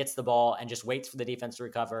instead gets the ball and just waits for the defense to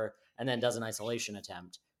recover and then does an isolation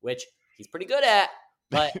attempt, which he's pretty good at,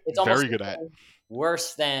 but it's almost very good at.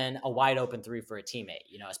 Worse than a wide open three for a teammate,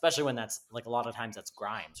 especially when that's like a lot of times that's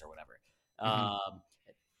Grimes or whatever.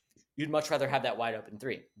 You'd much rather have that wide open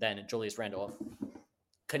three than a Julius Randle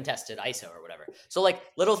contested ISO or whatever. So like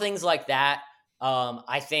little things like that.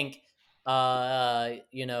 I think,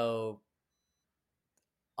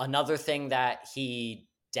 another thing that he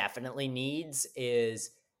definitely needs is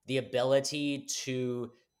the ability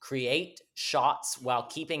to create shots while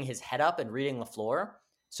keeping his head up and reading the floor.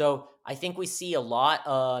 So I think we see a lot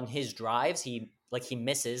on his drives. He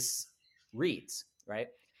misses reads, right?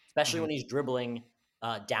 Especially when he's dribbling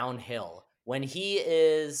downhill. When he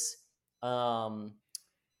is in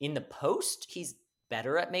the post, he's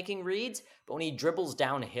better at making reads. But when he dribbles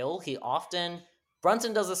downhill,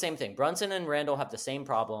 Brunson does the same thing. Brunson and Randall have the same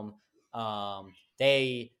problem.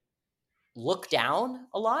 They look down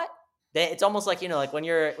a lot. It's almost like, like when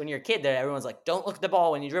you're a kid, there everyone's like, don't look at the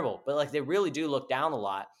ball when you dribble, but like they really do look down a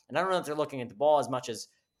lot. And I don't know if they're looking at the ball as much as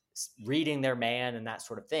reading their man and that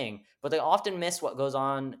sort of thing, but they often miss what goes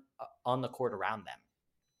on the court around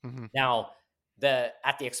them. Now, the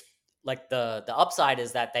upside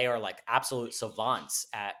is that they are like absolute savants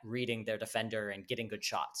at reading their defender and getting good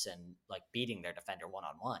shots and like beating their defender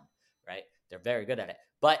one-on-one, right? They're very good at it.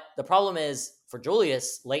 But the problem is for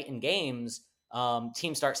Julius, late in games,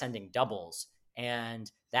 teams start sending doubles,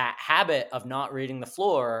 and that habit of not reading the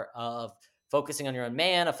floor, of focusing on your own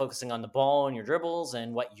man, of focusing on the ball and your dribbles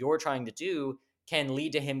and what you're trying to do, can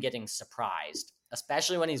lead to him getting surprised,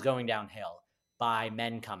 especially when he's going downhill by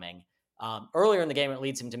men coming. Earlier in the game, it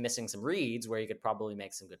leads him to missing some reads where he could probably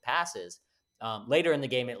make some good passes. Later in the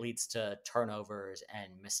game, it leads to turnovers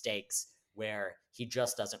and mistakes where he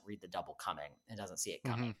just doesn't read the double coming and doesn't see it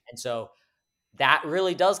coming. And so that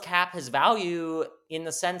really does cap his value in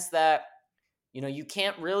the sense that, you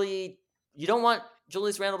don't want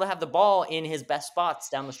Julius Randle to have the ball in his best spots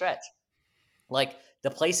down the stretch. Like the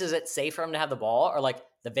places it's safe for him to have the ball are like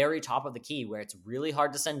the very top of the key where it's really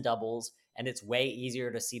hard to send doubles and it's way easier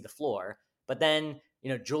to see the floor. But then,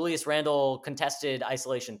 Julius Randle contested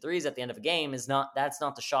isolation threes at the end of a game that's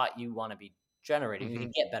not the shot you want to be generating. You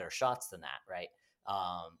can get better shots than that, right?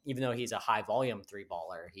 Even though he's a high volume three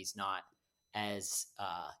baller, he's not as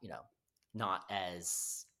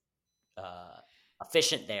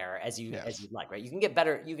efficient there as you'd like, right? You can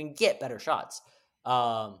get better shots.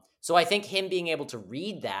 So I think him being able to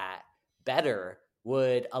read that better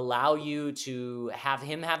would allow you to have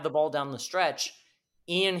him have the ball down the stretch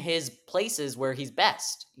in his places where he's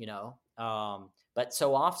best, but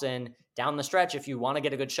so often down the stretch, if you want to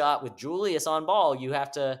get a good shot with Julius on ball, you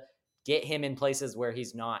have to get him in places where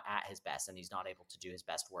he's not at his best and he's not able to do his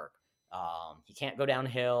best work. He can't go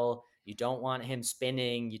downhill. You don't want him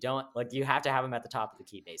spinning. You have to have him at the top of the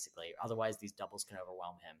key, basically. Otherwise, these doubles can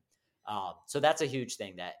overwhelm him. So that's a huge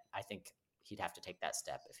thing that I think he'd have to take that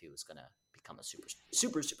step if he was going to become a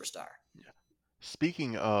superstar. Yeah.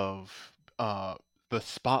 Speaking of the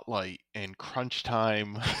spotlight and crunch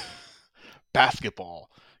time basketball,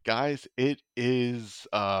 guys, it is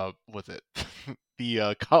was it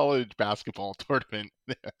the college basketball tournament?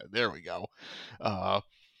 There we go.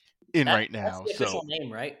 In right That's now. the official So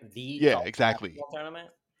name, right? The yeah, college exactly. basketball tournament.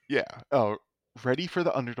 Yeah. Ready for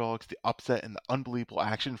the underdogs, the upset, and the unbelievable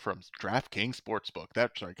action from DraftKings Sportsbook.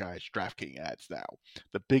 That's right, guys. DraftKings ads now.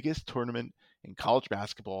 The biggest tournament in college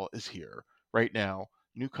basketball is here. Right now,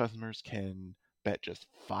 new customers can bet just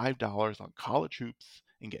 $5 on college hoops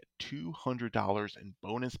and get $200 in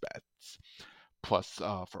bonus bets. Plus,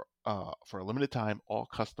 for a limited time, all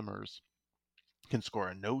customers can score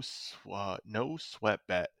a no sweat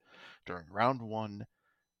bet during round 1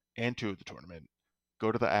 and 2 of the tournament.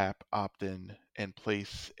 Go to the app, opt in, and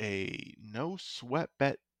place a no sweat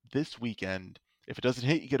bet this weekend. If it doesn't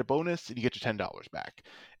hit, you get a bonus and you get your $10 back.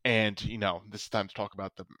 And, this is time to talk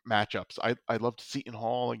about the matchups. I loved Seton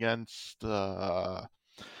Hall against, I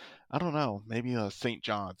don't know, maybe St.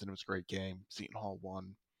 John's, and it was a great game. Seton Hall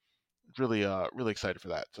won. Really excited for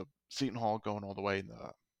that. So Seton Hall going all the way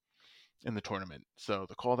in the tournament. So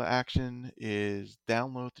the call to action is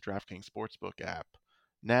download the DraftKings Sportsbook app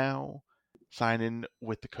now. Sign in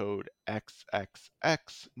with the code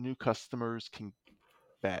XXX. New customers can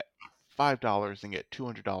bet $5 and get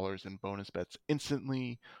 $200 in bonus bets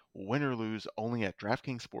instantly. Win or lose only at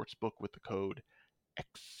DraftKings Sportsbook with the code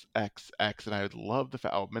XXX. And I would love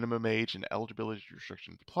the minimum age and eligibility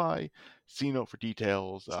restrictions apply. See note for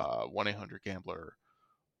details. 1-800-GAMBLER.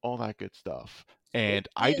 All that good stuff. And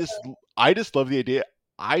I just love the idea.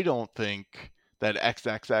 I don't think that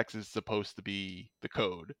XXX is supposed to be the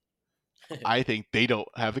code. I think they don't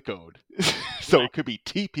have the code. So it could be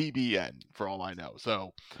TPBN for all I know.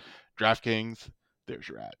 So DraftKings, there's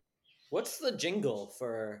your ad. What's the jingle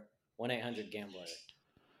for 1-800-GAMBLER?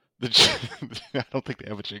 I don't think they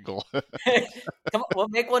have a jingle. Come on, we'll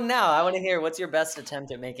make one now. I want to hear what's your best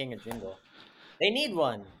attempt at making a jingle. They need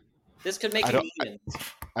one. This could make millions.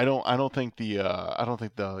 I don't think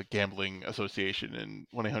the gambling association and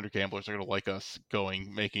 1-800-Gamblers are gonna like us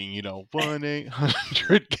making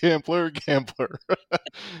 1-800-Gambler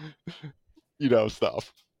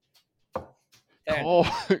stuff.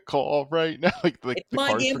 Call right now, like it's the my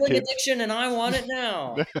cards for gambling kids. addiction, and I want it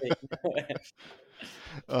now.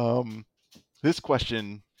 This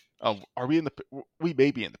question, we may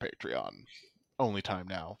be in the Patreon only time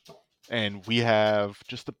now, and we have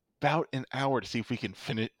just about an hour to see if we can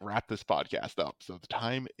wrap this podcast up. So the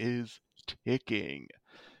time is ticking.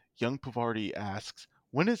 Young Pavardi asks,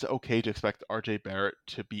 when is it okay to expect RJ Barrett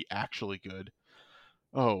to be actually good?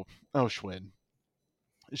 Oh, Schwinn.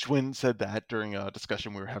 Schwinn said that during a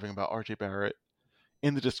discussion we were having about RJ Barrett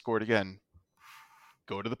in the Discord. Again,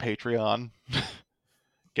 go to the Patreon,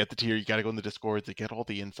 get the tier. You got to go in the Discord to get all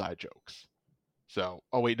the inside jokes. So,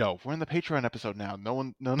 oh wait, no, we're in the Patreon episode now.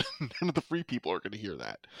 None of the free people are going to hear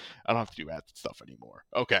that. I don't have to do ads and stuff anymore.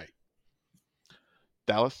 Okay,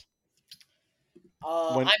 Dallas.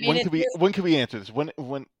 When can we answer this? When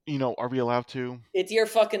are we allowed to? It's year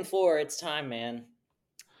fucking 4. It's time, man.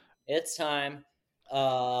 It's time.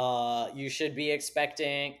 You should be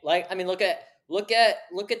expecting look at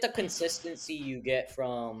the consistency you get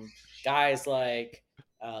from guys like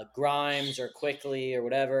Grimes or Quickly or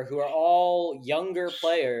whatever, who are all younger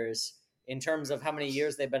players in terms of how many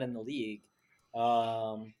years they've been in the league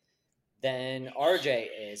than RJ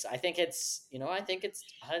is. I think it's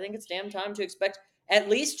damn time to expect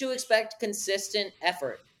consistent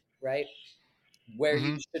effort, right? Where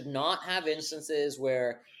you should not have instances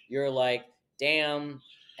where you're like, damn,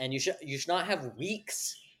 and you should not have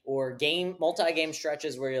weeks or multi-game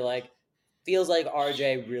stretches where you're like, feels like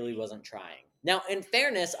RJ really wasn't trying. Now, in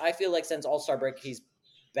fairness, I feel like since All-Star break, he's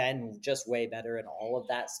been just way better in all of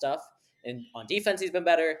that stuff. And on defense, he's been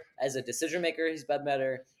better. As a decision maker, he's been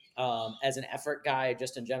better. As an effort guy,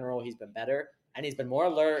 just in general, he's been better. And he's been more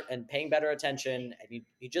alert and paying better attention. And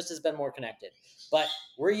he just has been more connected. But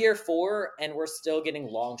we're year 4, and we're still getting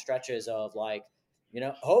long stretches of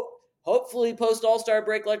hopefully post All-Star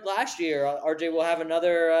break like last year, RJ will have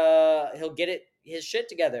another, he'll get his shit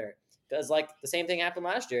together. Because the same thing happened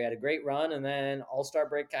last year. He had a great run, and then All-Star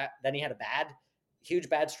break, then he had a huge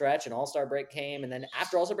bad stretch, and All-Star break came. And then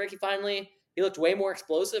after All-Star break, he looked way more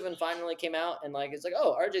explosive and finally came out and it's like,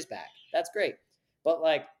 oh, RJ's back. That's great. But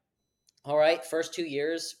all right, first 3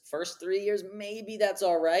 years, maybe that's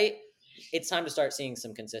all right. it's time to start seeing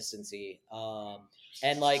some consistency.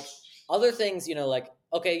 And like other things, like,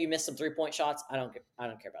 okay, you missed some 3-point shots. I don't care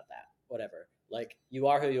about that. Whatever. Like, you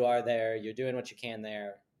are who you are there. You're doing what you can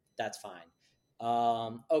there. That's fine.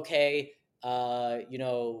 Okay.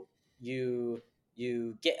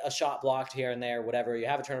 You get a shot blocked here and there, whatever. You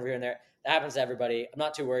have a turnover here and there. That happens to everybody. I'm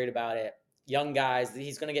not too worried about it. Young guys,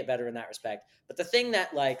 he's going to get better in that respect. But the thing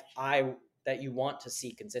that that you want to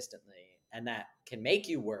see consistently and that can make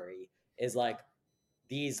you worry is like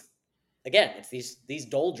these, again, it's these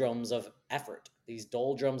doldrums of effort, these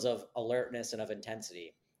doldrums of alertness and of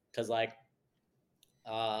intensity. Because like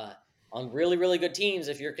on really, really good teams,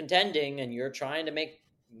 if you're contending and you're trying to make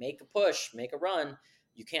a push, make a run,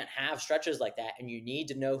 you can't have stretches like that, and you need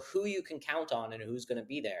to know who you can count on and who's going to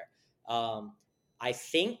be there. I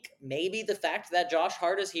think maybe the fact that Josh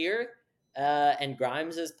Hart is here and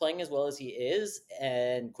Grimes is playing as well as he is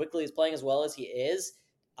and Quickly is playing as well as he is,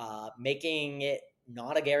 making it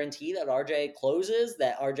not a guarantee that RJ closes,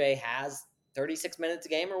 that RJ has 36 minutes a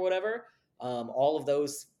game or whatever. All of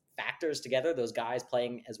those factors together, those guys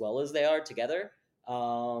playing as well as they are together,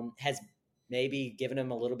 has maybe given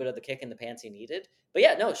him a little bit of the kick in the pants he needed. But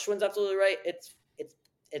yeah, no, Schwinn's absolutely right.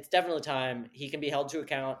 It's definitely time. He can be held to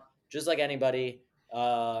account just like anybody.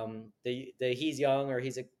 He's young or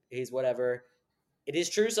he's whatever. It is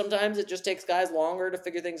true sometimes it just takes guys longer to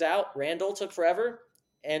figure things out. Randall took forever.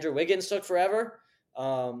 Andrew Wiggins took forever.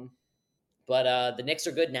 But the Knicks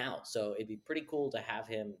are good now, so it'd be pretty cool to have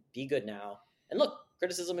him be good now. And look,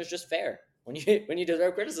 criticism is just fair. When you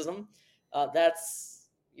deserve criticism,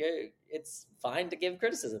 it's fine to give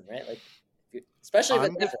criticism, right? Like, especially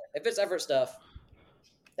if it's effort stuff.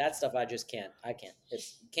 That stuff I can't.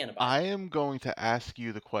 It's can't abide. I am going to ask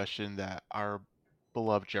you the question that our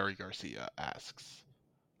beloved Jerry Garcia asks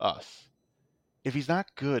us. If he's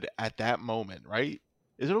not good at that moment, right?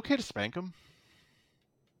 Is it okay to spank him?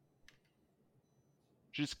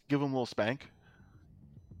 Just give him a little spank?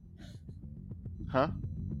 Huh?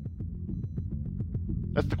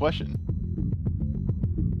 That's the question.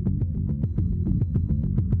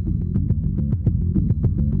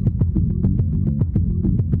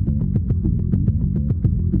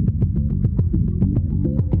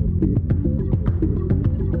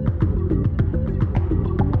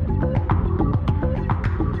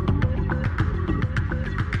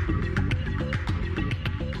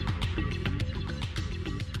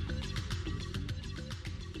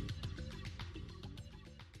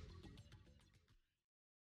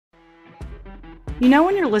 You know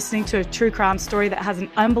when you're listening to a true crime story that has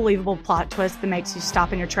an unbelievable plot twist that makes you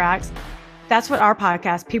stop in your tracks? That's what our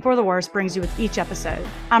podcast, People Are the Worst, brings you with each episode.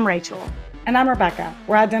 I'm Rachel. And I'm Rebecca.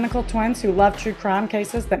 We're identical twins who love true crime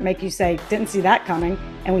cases that make you say, didn't see that coming,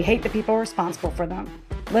 and we hate the people responsible for them.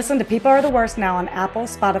 Listen to People Are the Worst now on Apple,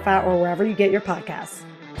 Spotify, or wherever you get your podcasts.